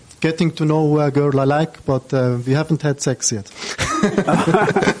of getting to know a girl I like, but we haven't had sex yet.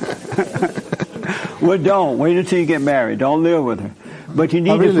 Well, don't. Wait until you get married. Don't live with her. But you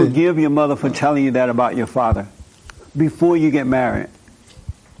need to forgive your mother for telling you that about your father before you get married.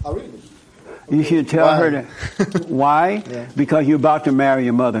 Oh, really? You should tell her that. Why? Yeah. Because you're about to marry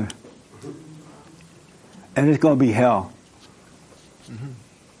your mother. And it's going to be hell.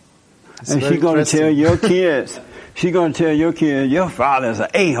 It's and she's going to tell your kids, your father's an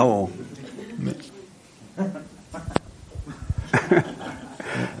a-hole.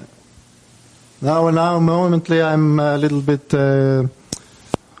 Now, momently, I'm a little bit.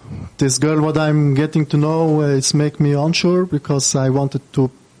 This girl, what I'm getting to know, is make me unsure because I wanted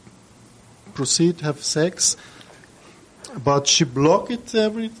to proceed, have sex, but she blocked it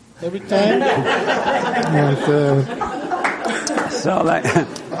every time.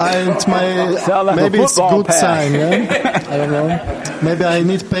 And maybe it's a good sign. Yeah? I don't know. Maybe I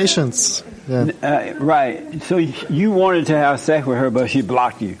need patience. Yeah. Right. So you wanted to have sex with her, but she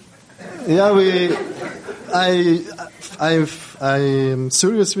blocked you. Yeah, I'm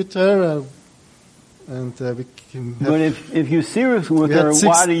serious with her, and we can have. But if you're serious with her,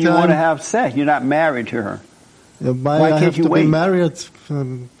 why do you want to have sex? You're not married to her. Yeah, why can't you wait? Be married.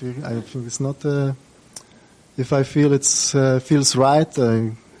 I think it's not. If I feel feels right,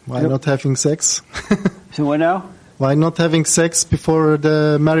 why not having sex? So what now? Why not having sex before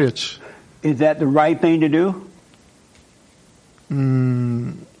the marriage? Is that the right thing to do?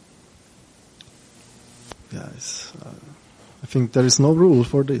 Yes. I think there is no rule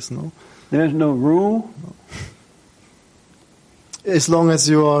for this, no? There's no rule? No. As long as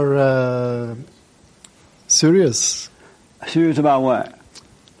you are serious. Serious about what?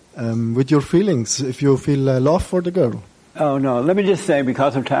 With your feelings, if you feel love for the girl. Oh, no. Let me just say,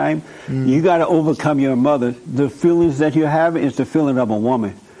 because of time, you got to overcome your mother. The feelings that you have is the feeling of a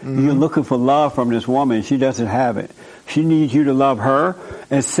woman. You're looking for love from this woman. She doesn't have it. She needs you to love her,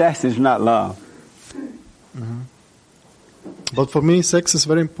 and sex is not love. But for me, sex is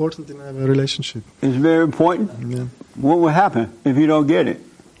very important in a relationship. It's very important? Yeah. What will happen if you don't get it?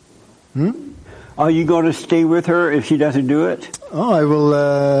 Are you going to stay with her if she doesn't do it? Oh, I will.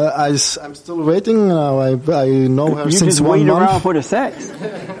 I'm still waiting now. I know her since 1 month. You just wait around for the sex.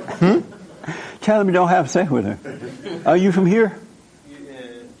 Tell him you don't have sex with her. Are you from here?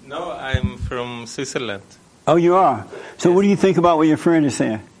 No, I'm from Switzerland. Oh, you are? So what do you think about what your friend is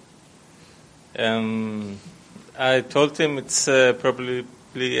saying? I told him it's probably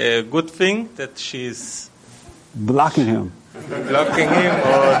a good thing that she's blocking him. Blocking him,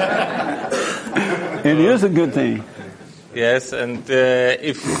 or it is a good thing. Yes, and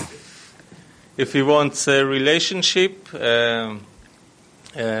if he wants a relationship who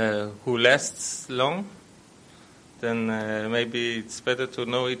lasts long, then maybe it's better to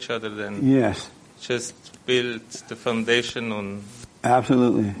know each other than just build the foundation on.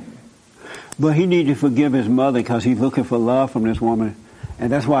 Absolutely. But he needs to forgive his mother because he's looking for love from this woman. And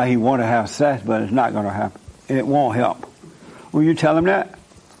that's why he want to have sex, but it's not going to happen. It won't help. Will you tell him that?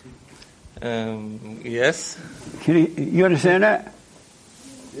 Yes. You understand that?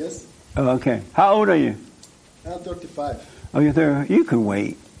 Yes. Oh, okay. How old are you? I'm 35. Oh, you're 30. You can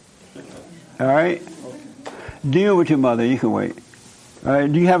wait. All right? Okay. Deal with your mother. You can wait. All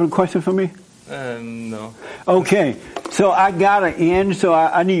right. Do you have a question for me? No. Okay. So I got to end. So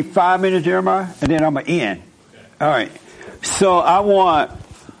I need 5 minutes, Jeremiah, and then I'm going to end. Okay. All right. So I want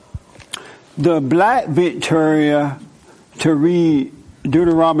the black Victoria to read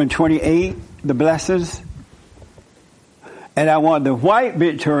Deuteronomy 28, the blessings. And I want the white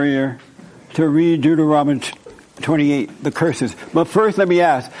Victoria to read Deuteronomy 28, the curses. But first, let me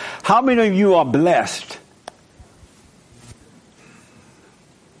ask, how many of you are blessed?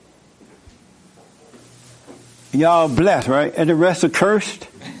 Y'all blessed, right? And the rest are cursed?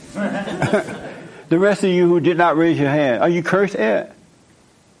 The rest of you who did not raise your hand, are you cursed, Ed?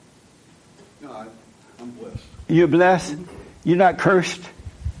 No, I'm blessed. You're blessed? You're not cursed?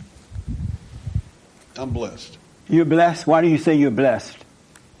 I'm blessed. You're blessed? Why do you say you're blessed?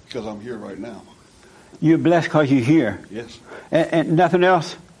 Because I'm here right now. You're blessed because you're here? Yes. And nothing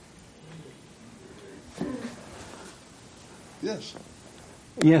else? Yes.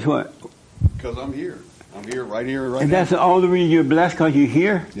 Yes, what? Because I'm here. I'm here, right now. And that's the only reason you're blessed, because you're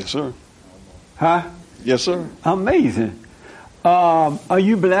here? Yes, sir. Huh? Yes, sir. Amazing. Are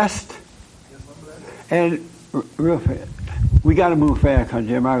you blessed? Yes, I'm blessed. And real fast, we got to move fast, because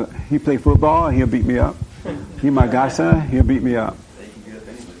Jeremiah, he play football, he'll beat me up. He's my godson, he'll beat me up.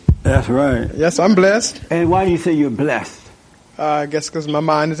 That's right. Yes, I'm blessed. And why do you say you're blessed? I guess because my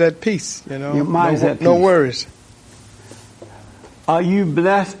mind is at peace, you know. Your mind is at peace. No worries. Are you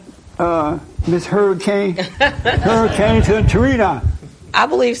blessed, Miss Hurricane? Hurricane to Tarina. I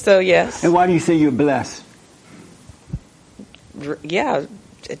believe so, yes. And why do you say you're blessed? Yeah,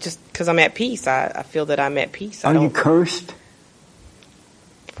 just because I'm at peace. I feel that I'm at peace. Are you cursed?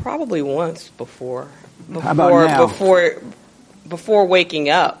 Probably once before. How about now? Before waking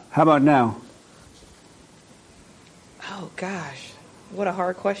up. How about now? Oh, gosh. What a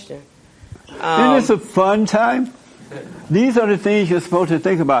hard question. Isn't this a fun time? These are the things you're supposed to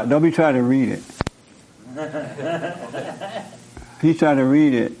think about. Don't be trying to read it. He's trying to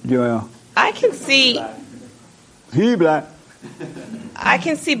read it, Joel. I can see... He black. I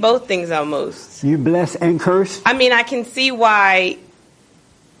can see both things almost. You blessed and cursed? I mean, I can see why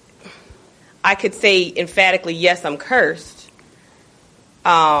I could say emphatically, yes, I'm cursed.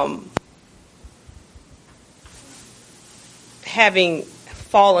 Having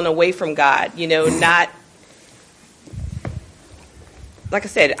fallen away from God, you know, not... Like I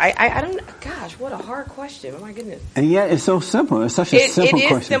said, I don't... Gosh, what a hard question. Oh, my goodness. And yet it's so simple. It's such a simple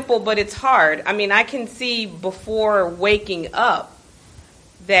question. It is simple, but it's hard. I mean, I can see before waking up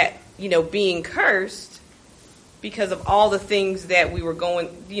that, you know, being cursed because of all the things that we were going,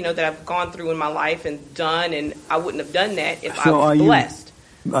 you know, that I've gone through in my life and done, and I wouldn't have done that if I was blessed.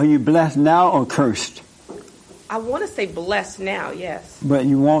 Are you blessed now or cursed? I want to say blessed now, yes. But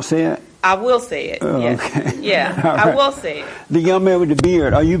you won't say it? I will say it, yes. Okay. Yeah, Right. I will say it. The young man with the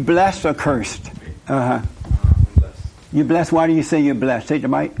beard, are you blessed or cursed? Uh-huh. You're blessed. Why do you say you're blessed? Take the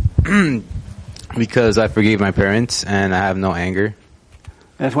mic. Because I forgave my parents and I have no anger.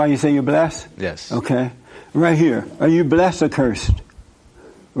 That's why you say you're blessed? Yes. Okay. Right here. Are you blessed or cursed?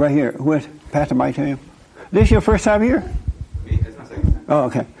 Right here. What? Pass the mic to him. This your first time here? It's my second time. Oh,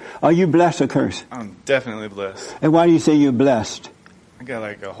 okay. Are you blessed or cursed? I'm definitely blessed. And why do you say you're blessed? I got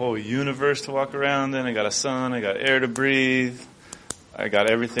like a whole universe to walk around in. I got a sun. I got air to breathe. I got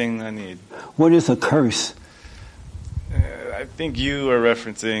everything I need. What is a curse? I think you are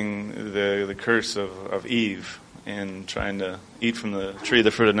referencing the curse of Eve and trying to eat from the tree of the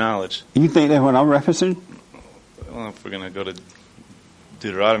fruit of knowledge. You think that's what I'm referencing? Well, if we're going to go to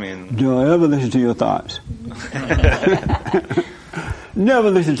Deuteronomy. And don't ever listen to your thoughts. Never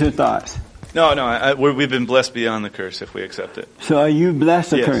listen to thoughts. No, we've been blessed beyond the curse if we accept it. So are you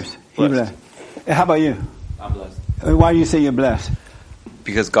blessed or yes, cursed? Blessed. How about you? I'm blessed. Why do you say you're blessed?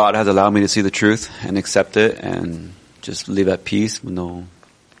 Because God has allowed me to see the truth and accept it and just live at peace with no...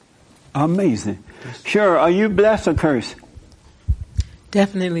 Amazing. Sure, are you blessed or cursed?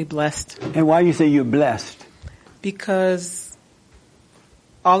 Definitely blessed. And why do you say you're blessed? Because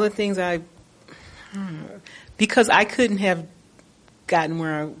all the things because I couldn't have gotten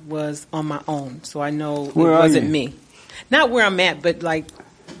where I was on my own, so I know it wasn't me. Not where I'm at, but I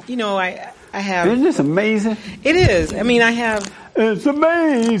have... Isn't this amazing? It is. I mean, I have... It's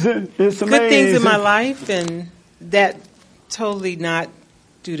amazing. It's amazing. Good things in my life, and that totally not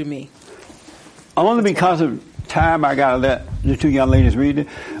due to me. Only because of time, I got to let the two young ladies read it.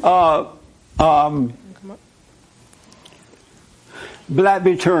 Black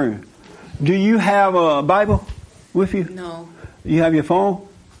Victorian, do you have a Bible with you? No. You have your phone?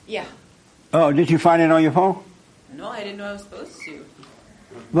 Yeah. Oh, did you find it on your phone? No, I didn't know I was supposed to.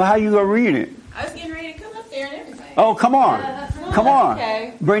 Well, how you going to read it? I was getting ready to come up there and everything. Oh, come on. Come on.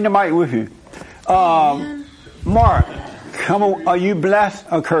 Okay. Bring the mic with you. Mark, come on. Are you blessed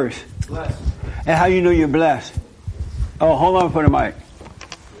or cursed? Blessed. And how you know you're blessed? Oh, hold on for the mic.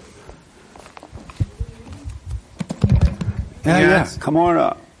 Yeah. Come on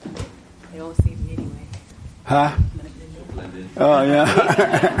up. They don't see me anyway. Huh? Oh,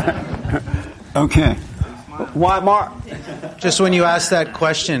 yeah. Okay. Why, Mark? Just when you asked that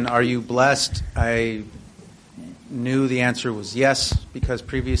question, are you blessed? I knew the answer was yes, because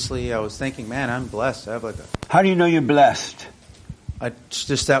previously I was thinking, man, I'm blessed. I have How do you know you're blessed?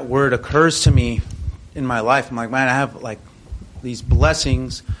 Just that word occurs to me in my life. I'm like, man, I have these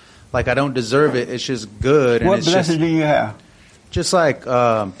blessings. I don't deserve it. It's just good. What blessings do you have? Just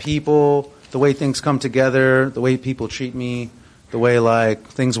people, the way things come together, the way people treat me, the way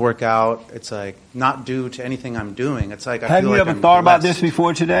things work out. It's not due to anything I'm doing. It's I have feel you ever I'm thought about blessed. this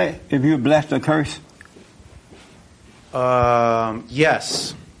before today? If you're blessed or cursed?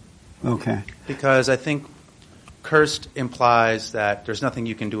 Yes. Okay. Because I think cursed implies that there's nothing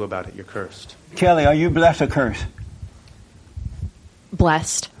you can do about it. You're cursed. Kelly, are you blessed or cursed?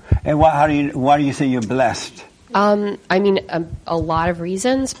 Blessed. And why do you say you're blessed? I mean, a lot of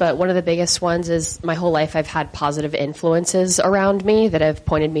reasons, but one of the biggest ones is my whole life I've had positive influences around me that have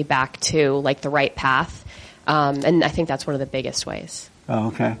pointed me back to the right path. And I think that's one of the biggest ways. Oh,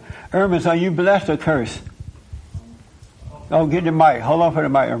 okay. Hermes, are you blessed or cursed? Oh, get the mic. Hold on for the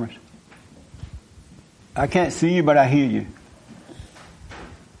mic, Hermes. I can't see you, but I hear you.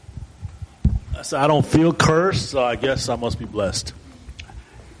 So I don't feel cursed, so I guess I must be blessed.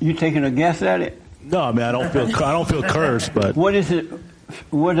 You taking a guess at it? No, I mean I don't feel cursed, but what is it?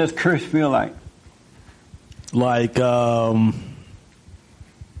 What does curse feel like? I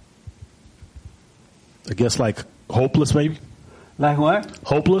guess hopeless, maybe. Like what?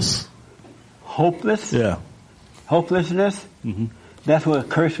 Hopeless. Hopeless? Yeah. Hopelessness? Mm-hmm. That's what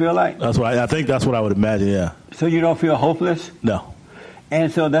curse feel like? That's what I think. That's what I would imagine. Yeah. So you don't feel hopeless? No.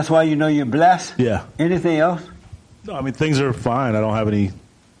 And so that's why you know you're blessed? Yeah. Anything else? No, I mean things are fine. I don't have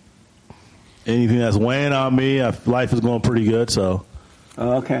anything that's weighing on me. Life is going pretty good, so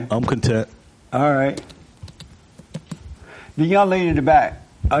okay. I'm content. All right. The young lady in the back,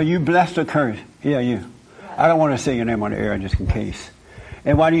 are you blessed or cursed? Yeah, you. I don't want to say your name on the air just in case.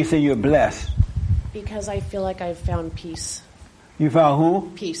 And why do you say you're blessed? Because I feel like I've found peace. You found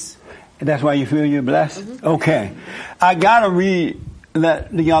who? Peace. And that's why you feel you're blessed? Mm-hmm. Okay. I got to read the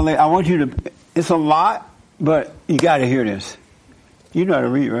young lady. I want you to, it's a lot, but you got to hear this. You know how to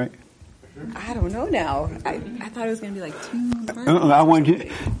read, right? I don't know now. I thought it was going to be 2 months. I want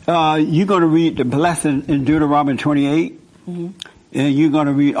you, you're going to read the blessing in Deuteronomy 28, Mm-hmm. and you're going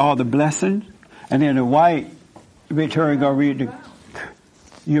to read all the blessings, and then the white Victoria going to read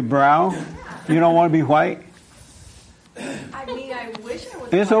your brown. You don't want to be white? I mean, I wish I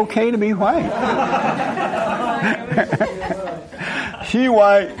was. It's okay to be white. She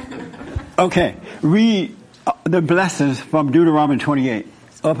white. Okay, read the blessings from Deuteronomy 28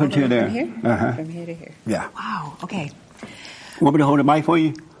 up until there. From here? Uh-huh. From here to here. Yeah. Wow. Okay. Want me to hold the mic for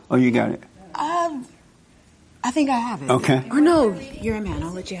you? Oh, you got it. I think I have it. Okay. Or no, you're a man.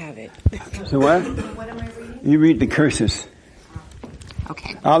 I'll let you have it. So what? What am I reading? You read the curses.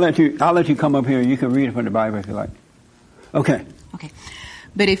 Okay. I'll let you come up here. You can read it from the Bible if you like. Okay. Okay.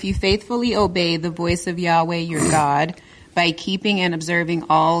 But if you faithfully obey the voice of Yahweh your God by keeping and observing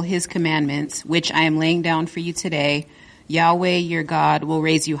all his commandments, which I am laying down for you today, Yahweh your God will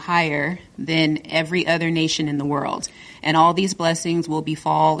raise you higher than every other nation in the world, and all these blessings will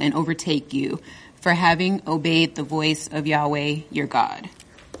befall and overtake you for having obeyed the voice of Yahweh your God.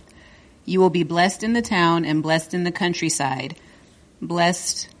 You will be blessed in the town and blessed in the countryside,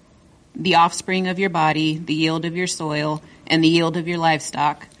 blessed the offspring of your body, the yield of your soil, and the yield of your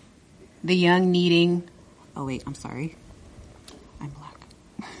livestock, the young needing... Oh, wait, I'm sorry. I'm black.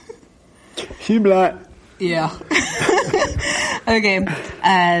 She black. Yeah. Okay.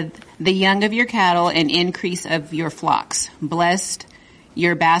 The young of your cattle and increase of your flocks. Blessed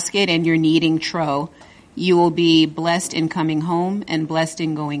your basket and your kneading trough. You will be blessed in coming home and blessed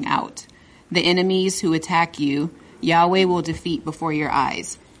in going out. The enemies who attack you, Yahweh will defeat before your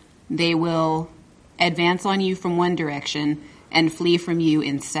eyes. They will advance on you from one direction and flee from you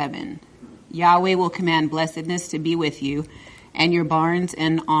in 7. Yahweh will command blessedness to be with you and your barns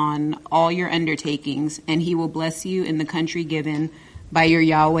and on all your undertakings, and he will bless you in the country given by your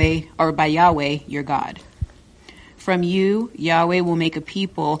Yahweh, or by Yahweh your God. From you, Yahweh will make a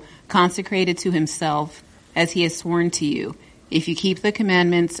people consecrated to himself as he has sworn to you. If you keep the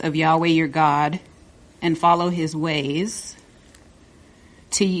commandments of Yahweh your God and follow his ways,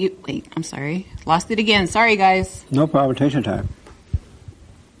 to you... Wait, I'm sorry. Lost it again. Sorry, guys. No problem. Take your time.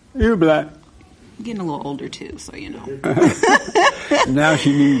 You're black. I'm getting a little older, too, so you know. Now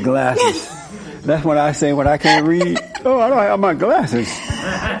she needs glasses. That's what I say when I can't read. Oh, I don't have my glasses.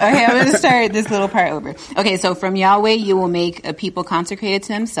 Okay, I'm going to start this little part over. Okay, so from Yahweh you will make a people consecrated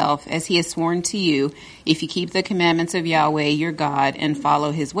to himself as he has sworn to you. If you keep the commandments of Yahweh your God and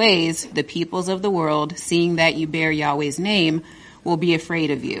follow his ways, the peoples of the world, seeing that you bear Yahweh's name, will be afraid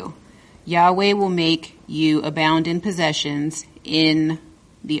of you. Yahweh will make you abound in possessions, in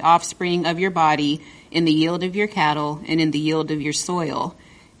the offspring of your body, in the yield of your cattle, and in the yield of your soil,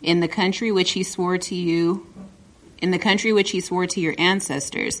 in the country which he swore to you, in the country which he swore to your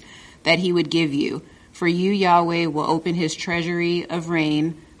ancestors that he would give you. For you, Yahweh, will open his treasury of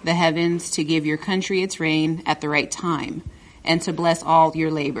rain, the heavens, to give your country its rain at the right time, and to bless all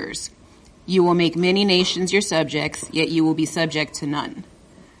your labors. You will make many nations your subjects, yet you will be subject to none.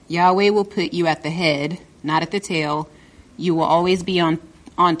 Yahweh will put you at the head, not at the tail. You will always be on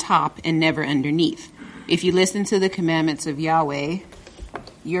top and never underneath. If you listen to the commandments of Yahweh,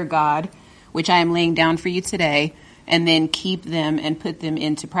 your God, which I am laying down for you today, and then keep them and put them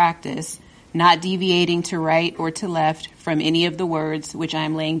into practice, not deviating to right or to left from any of the words which I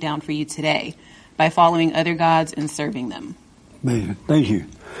am laying down for you today, by following other gods and serving them. Man, thank you.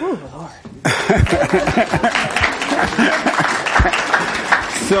 Oh, Lord.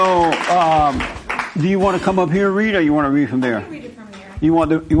 So, do you want to come up here and read, or you want to read from there? I can read it from here. You want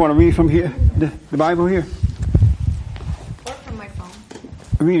to read from here, the Bible here? Or from my phone.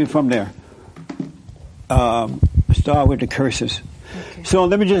 Read it from there. Start with the curses. Okay. So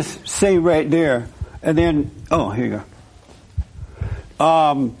let me just say right there, and then, here you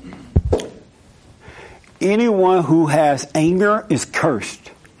go. Anyone who has anger is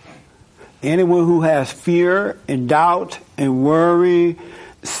cursed. Anyone who has fear and doubt and worry,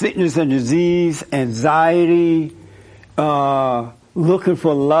 sickness and disease, anxiety, looking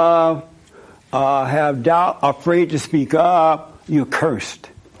for love, have doubt, afraid to speak up, you're cursed.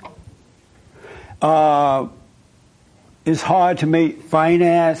 It's hard to make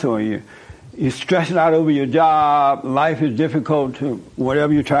finance, or you're stressing out over your job, life is difficult to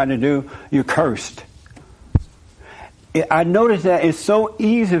whatever you're trying to do, you're cursed. I noticed that it's so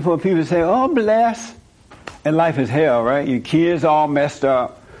easy for people to say, oh, I'm blessed, and life is hell, right? Your kids all messed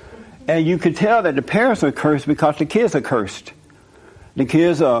up. And you can tell that the parents are cursed because the kids are cursed. The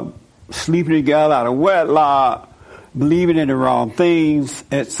kids are sleeping together out of wedlock, believing in the wrong things,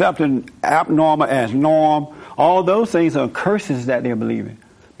 accepting abnormal as norm. All those things are curses that they're believing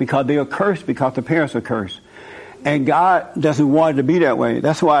because they are cursed because the parents are cursed. And God doesn't want it to be that way.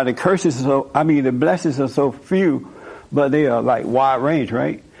 That's why the the blessings are so few, but they are like wide range,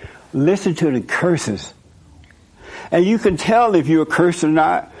 right? Listen to the curses. And you can tell if you're cursed or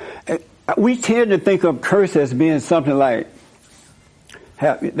not. We tend to think of curse as being something like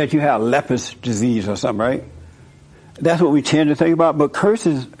that you have leprous disease or something, right? That's what we tend to think about. But curse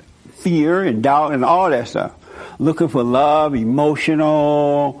is fear and doubt and all that stuff. Looking for love,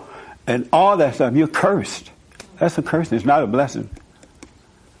 emotional, and all that stuff. You're cursed. That's a curse. It's not a blessing.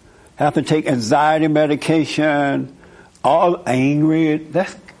 Have to take anxiety medication, all angry.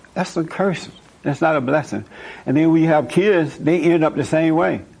 That's a curse. That's not a blessing. And then when you have kids, they end up the same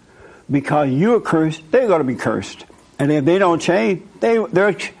way. Because you're cursed, they're going to be cursed. And if they don't change,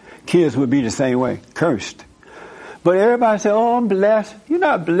 their kids would be the same way, cursed. But everybody says, oh, I'm blessed. You're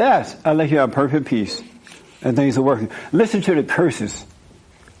not blessed unless you have perfect peace. and things are working. Listen to the curses.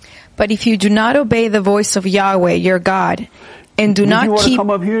 But if you do not obey the voice of Yahweh, your God, and do not you want keep... to come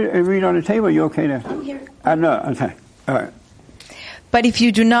up here and read on the table? Are you okay there? I'm here. I know. Okay. All right. But if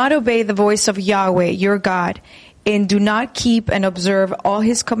you do not obey the voice of Yahweh, your God, and do not keep and observe all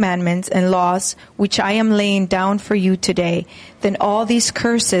his commandments and laws, which I am laying down for you today, then all these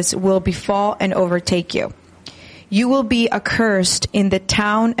curses will befall and overtake you. You will be accursed in the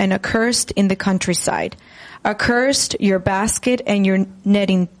town and accursed in the countryside. Accursed your basket and your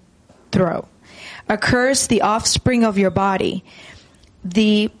netting throw. Accursed the offspring of your body.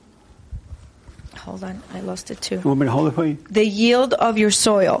 Hold on, I lost it too. You want me to hold it for you? The yield of your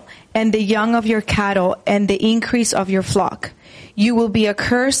soil, and the young of your cattle, and the increase of your flock. You will be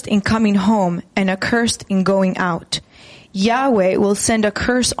accursed in coming home, and accursed in going out. Yahweh will send a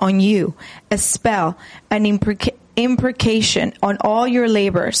curse on you, a spell, an imprecation on all your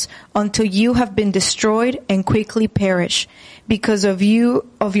labors, until you have been destroyed and quickly perish, because of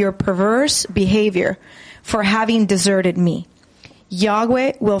your perverse behavior, for having deserted me.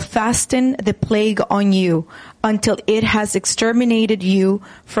 Yahweh will fasten the plague on you until it has exterminated you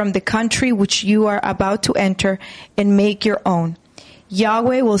from the country which you are about to enter and make your own.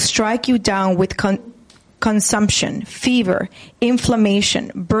 Yahweh will strike you down with consumption, fever,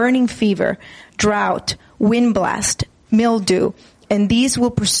 inflammation, burning fever, drought, wind blast, mildew, and these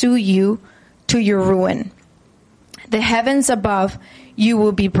will pursue you to your ruin. The heavens above you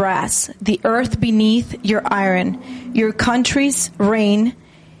will be brass, the earth beneath your iron, your country's rain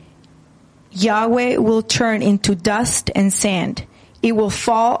Yahweh will turn into dust and sand. It will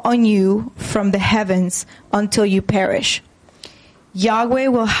fall on you from the heavens until you perish. Yahweh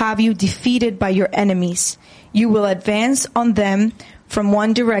will have you defeated by your enemies. You will advance on them from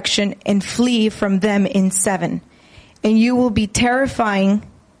one direction and flee from them in 7. And you will be a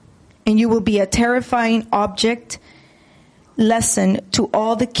terrifying object lesson to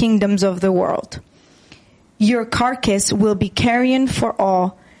all the kingdoms of the world. Your carcass will be carrion for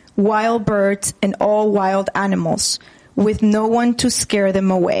all wild birds and all wild animals, with no one to scare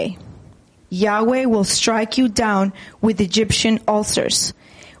them away. Yahweh will strike you down with Egyptian ulcers,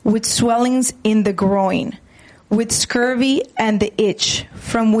 with swellings in the groin, with scurvy and the itch,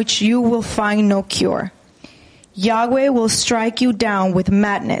 from which you will find no cure. Yahweh will strike you down with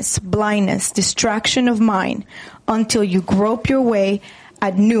madness, blindness, distraction of mind, until you grope your way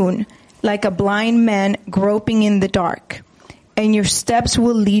at noon, like a blind man groping in the dark, and your steps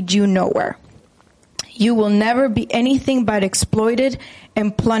will lead you nowhere. You will never be anything but exploited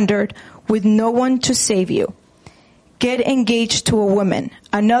and plundered, with no one to save you. Get engaged to a woman,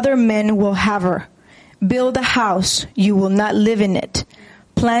 another man will have her. Build a house, you will not live in it.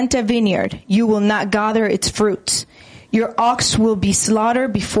 Plant a vineyard, you will not gather its fruits. Your ox will be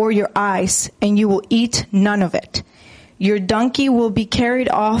slaughtered before your eyes, and you will eat none of it. Your donkey will be carried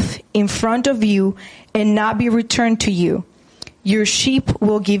off in front of you and not be returned to you. Your sheep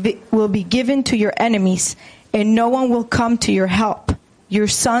will be given to your enemies, and no one will come to your help. Your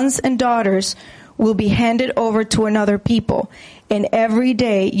sons and daughters will be handed over to another people, and every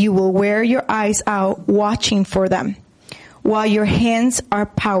day you will wear your eyes out watching for them, while your hands are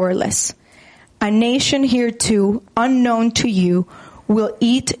powerless. A nation hereto unknown to you will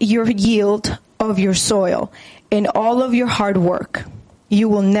eat your yield of your soil and all of your hard work. You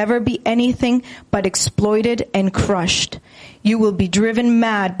will never be anything but exploited and crushed. You will be driven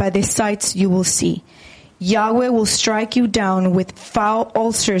mad by the sights you will see. Yahweh will strike you down with foul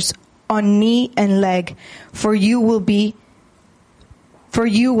ulcers on knee and leg, for you will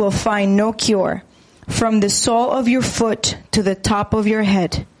find no cure, from the sole of your foot to the top of your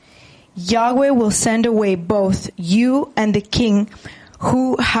head. Yahweh will send away both you and the king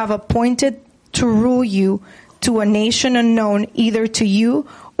who have appointed to rule you to a nation unknown either to you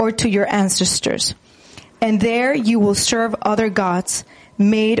or to your ancestors. And there you will serve other gods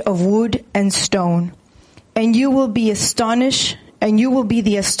made of wood and stone. And you will be astonished, and you will be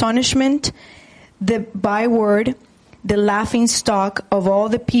the astonishment, the byword, the laughing stock of all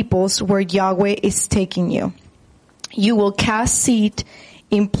the peoples where Yahweh is taking you. You will cast seed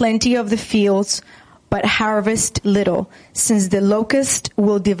in plenty of the fields, but harvest little, since the locust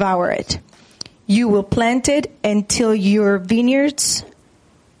will devour it. You will plant until your vineyards,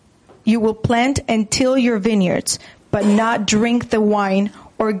 but not drink the wine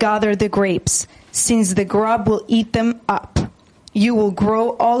or gather the grapes, since the grub will eat them up. You will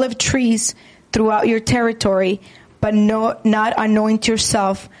grow olive trees throughout your territory, but not anoint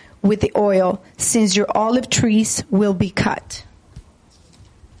yourself with the oil, since your olive trees will be cut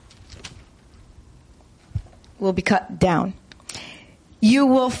down. You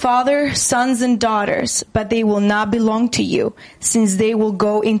will father sons and daughters, but they will not belong to you, since they will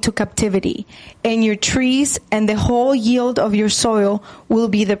go into captivity. And your trees and the whole yield of your soil will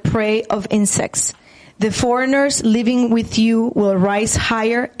be the prey of insects. The foreigners living with you will rise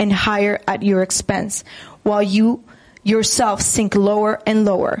higher and higher at your expense, while you yourself sink lower and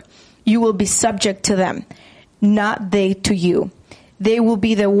lower. You will be subject to them, not they to you. They will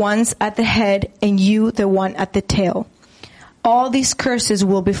be the ones at the head, and you the one at the tail. All these curses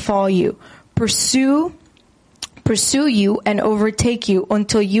will befall you, pursue you and overtake you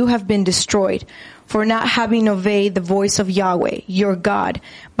until you have been destroyed, for not having obeyed the voice of Yahweh, your God,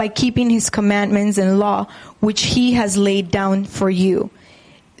 by keeping his commandments and law, which he has laid down for you.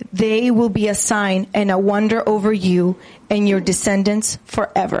 They will be a sign and a wonder over you and your descendants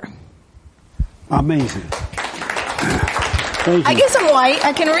forever. Amazing. I guess I'm white.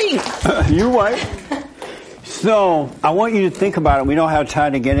 I can read. You white? So, I want you to think about it. We don't have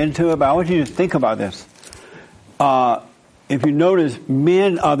time to get into it, but I want you to think about this. If you notice,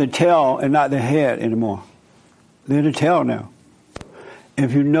 men are the tail and not the head anymore. They're the tail now.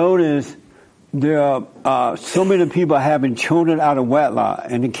 If you notice, there are so many people having children out of wedlock,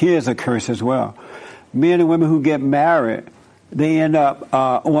 and the kids are cursed as well. Men and women who get married, they end up,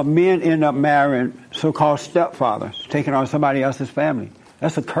 or men end up marrying so-called stepfathers, taking on somebody else's family.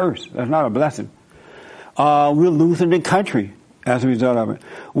 That's a curse. That's not a blessing. We're losing the country as a result of it.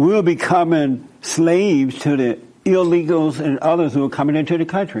 We're becoming slaves to the illegals and others who are coming into the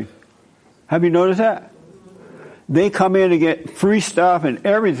country. Have you noticed that? They come in to get free stuff and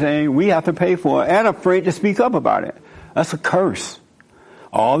everything we have to pay for and afraid to speak up about it. That's a curse.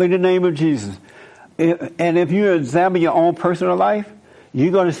 All in the name of Jesus. And if you examine your own personal life,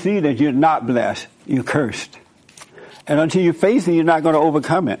 you're going to see that you're not blessed. You're cursed. And until you face it, you're not going to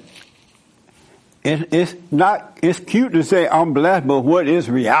overcome it. It's cute to say I'm blessed, but what is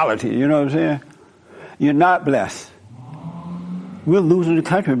reality? You know what I'm saying? You're not blessed. We're losing the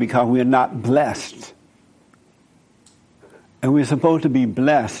country because we're not blessed. And we're supposed to be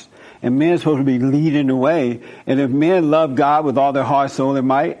blessed. And men are supposed to be leading the way. And if men love God with all their heart, soul, and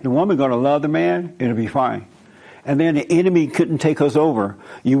might, the woman's going to love the man, it'll be fine. And then the enemy couldn't take us over.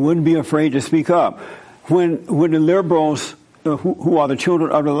 You wouldn't be afraid to speak up. When the liberals, who are the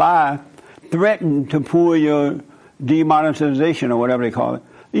children of the lie, threaten to pull your demonetization or whatever they call it,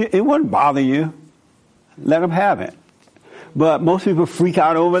 it wouldn't bother you. Let them have it. But most people freak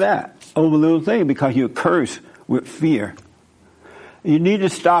out over that, over little things, because you're cursed with fear. You need to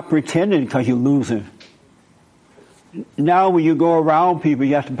stop pretending because you're losing. Now when you go around people,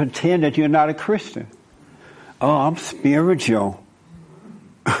 you have to pretend that you're not a Christian. Oh, I'm spiritual.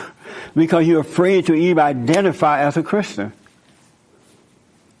 Because you're afraid to even identify as a Christian.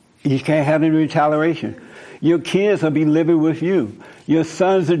 You can't have any retaliation. Your kids will be living with you. Your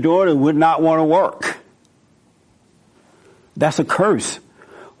sons and daughters would not want to work. That's a curse.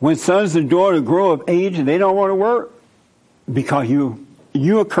 When sons and daughters grow of age and they don't want to work, because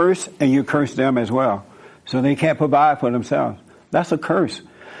you're cursed and you curse them as well. So they can't provide for themselves. That's a curse.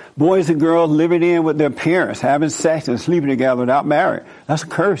 Boys and girls living in with their parents, having sex and sleeping together without marriage. That's a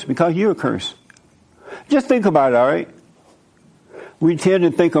curse because you're a curse. Just think about it, all right? We tend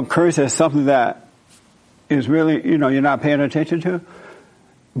to think of curse as something that is really, you're not paying attention to.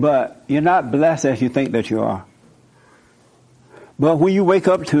 But you're not blessed as you think that you are. But when you wake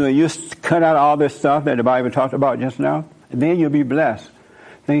up to it, you cut out all this stuff that the Bible talked about just now, and then you'll be blessed.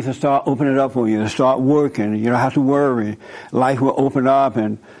 Things will start opening up for you. They'll start working. You don't have to worry. Life will open up,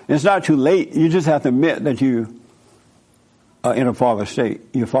 and it's not too late. You just have to admit that you are in a fallen state.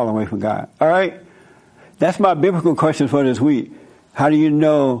 You're falling away from God. All right? That's my biblical question for this week. How do you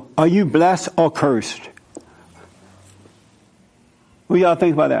know, are you blessed or cursed? What do y'all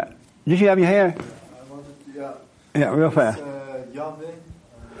think about that? Did you have your hand? Yeah, real fast. Yahweh.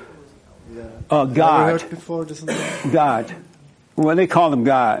 God. Have you heard before this name? God. Well, they call him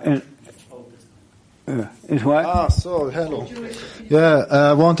God. Is what? So hello. Yeah,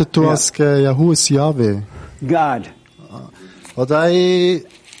 I wanted to ask, who is Yahweh? God. But I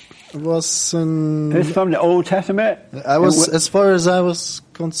was it's from the Old Testament? As far as I was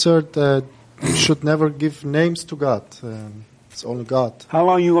concerned, you should never give names to God. It's only God. How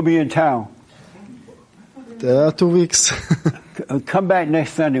long are you going to be in town? 2 weeks. Come back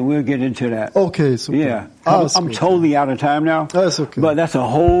next Sunday. We'll get into that. Okay. Super. Yeah. I'm totally out of time now. That's okay. But that's a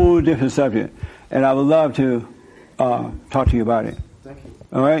whole different subject. And I would love to talk to you about it. Thank you.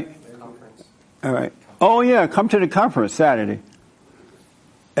 All right? All right. Oh, yeah. Come to the conference Saturday.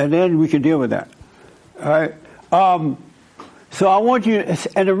 And then we can deal with that. All right? So I want you,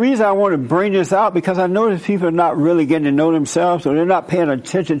 and the reason I want to bring this out, because I notice people are not really getting to know themselves, or they're not paying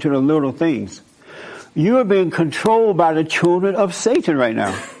attention to the little things. You are being controlled by the children of Satan right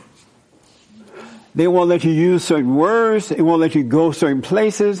now. They won't let you use certain words. They won't let you go certain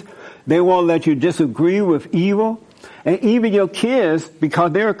places. They won't let you disagree with evil. And even your kids,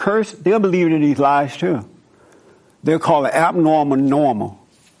 because they're cursed, they'll believe in these lies too. They'll call it abnormal normal.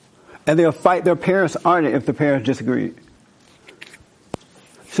 And they'll fight their parents on it if the parents disagree.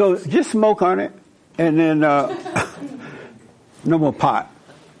 So just smoke on it, and then no more pot.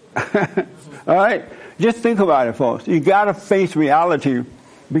 All right? Just think about it, folks. You got to face reality,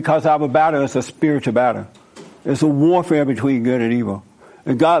 because our battle is a spiritual battle. It's a warfare between good and evil.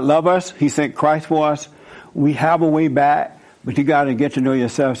 And God loves us. He sent Christ for us. We have a way back, but you got to get to know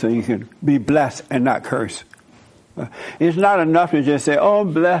yourself so you can be blessed and not cursed. It's not enough to just say, oh,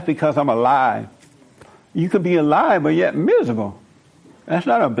 I'm blessed because I'm alive. You could be alive, but yet miserable. That's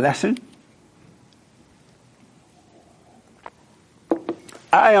not a blessing.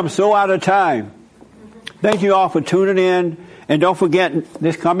 I am so out of time. Thank you all for tuning in. And don't forget,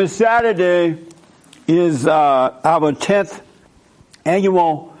 this coming Saturday is our 10th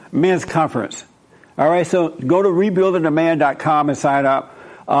annual men's conference. All right, so go to rebuildingtheman.com and sign up.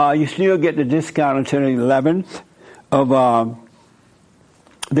 You still get the discount until the 11th of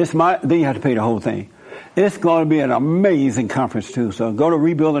this month. Then you have to pay the whole thing. It's going to be an amazing conference too. So go to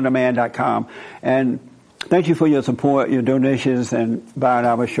rebuildingtheman.com, and thank you for your support, your donations, and buying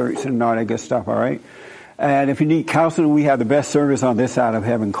our shirts and all that good stuff. All right. And if you need counseling, we have the best service on this side of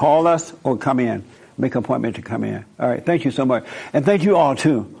heaven. Call us or come in. Make an appointment to come in. All right. Thank you so much. And thank you all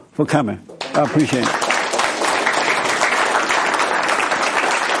too for coming. I appreciate it.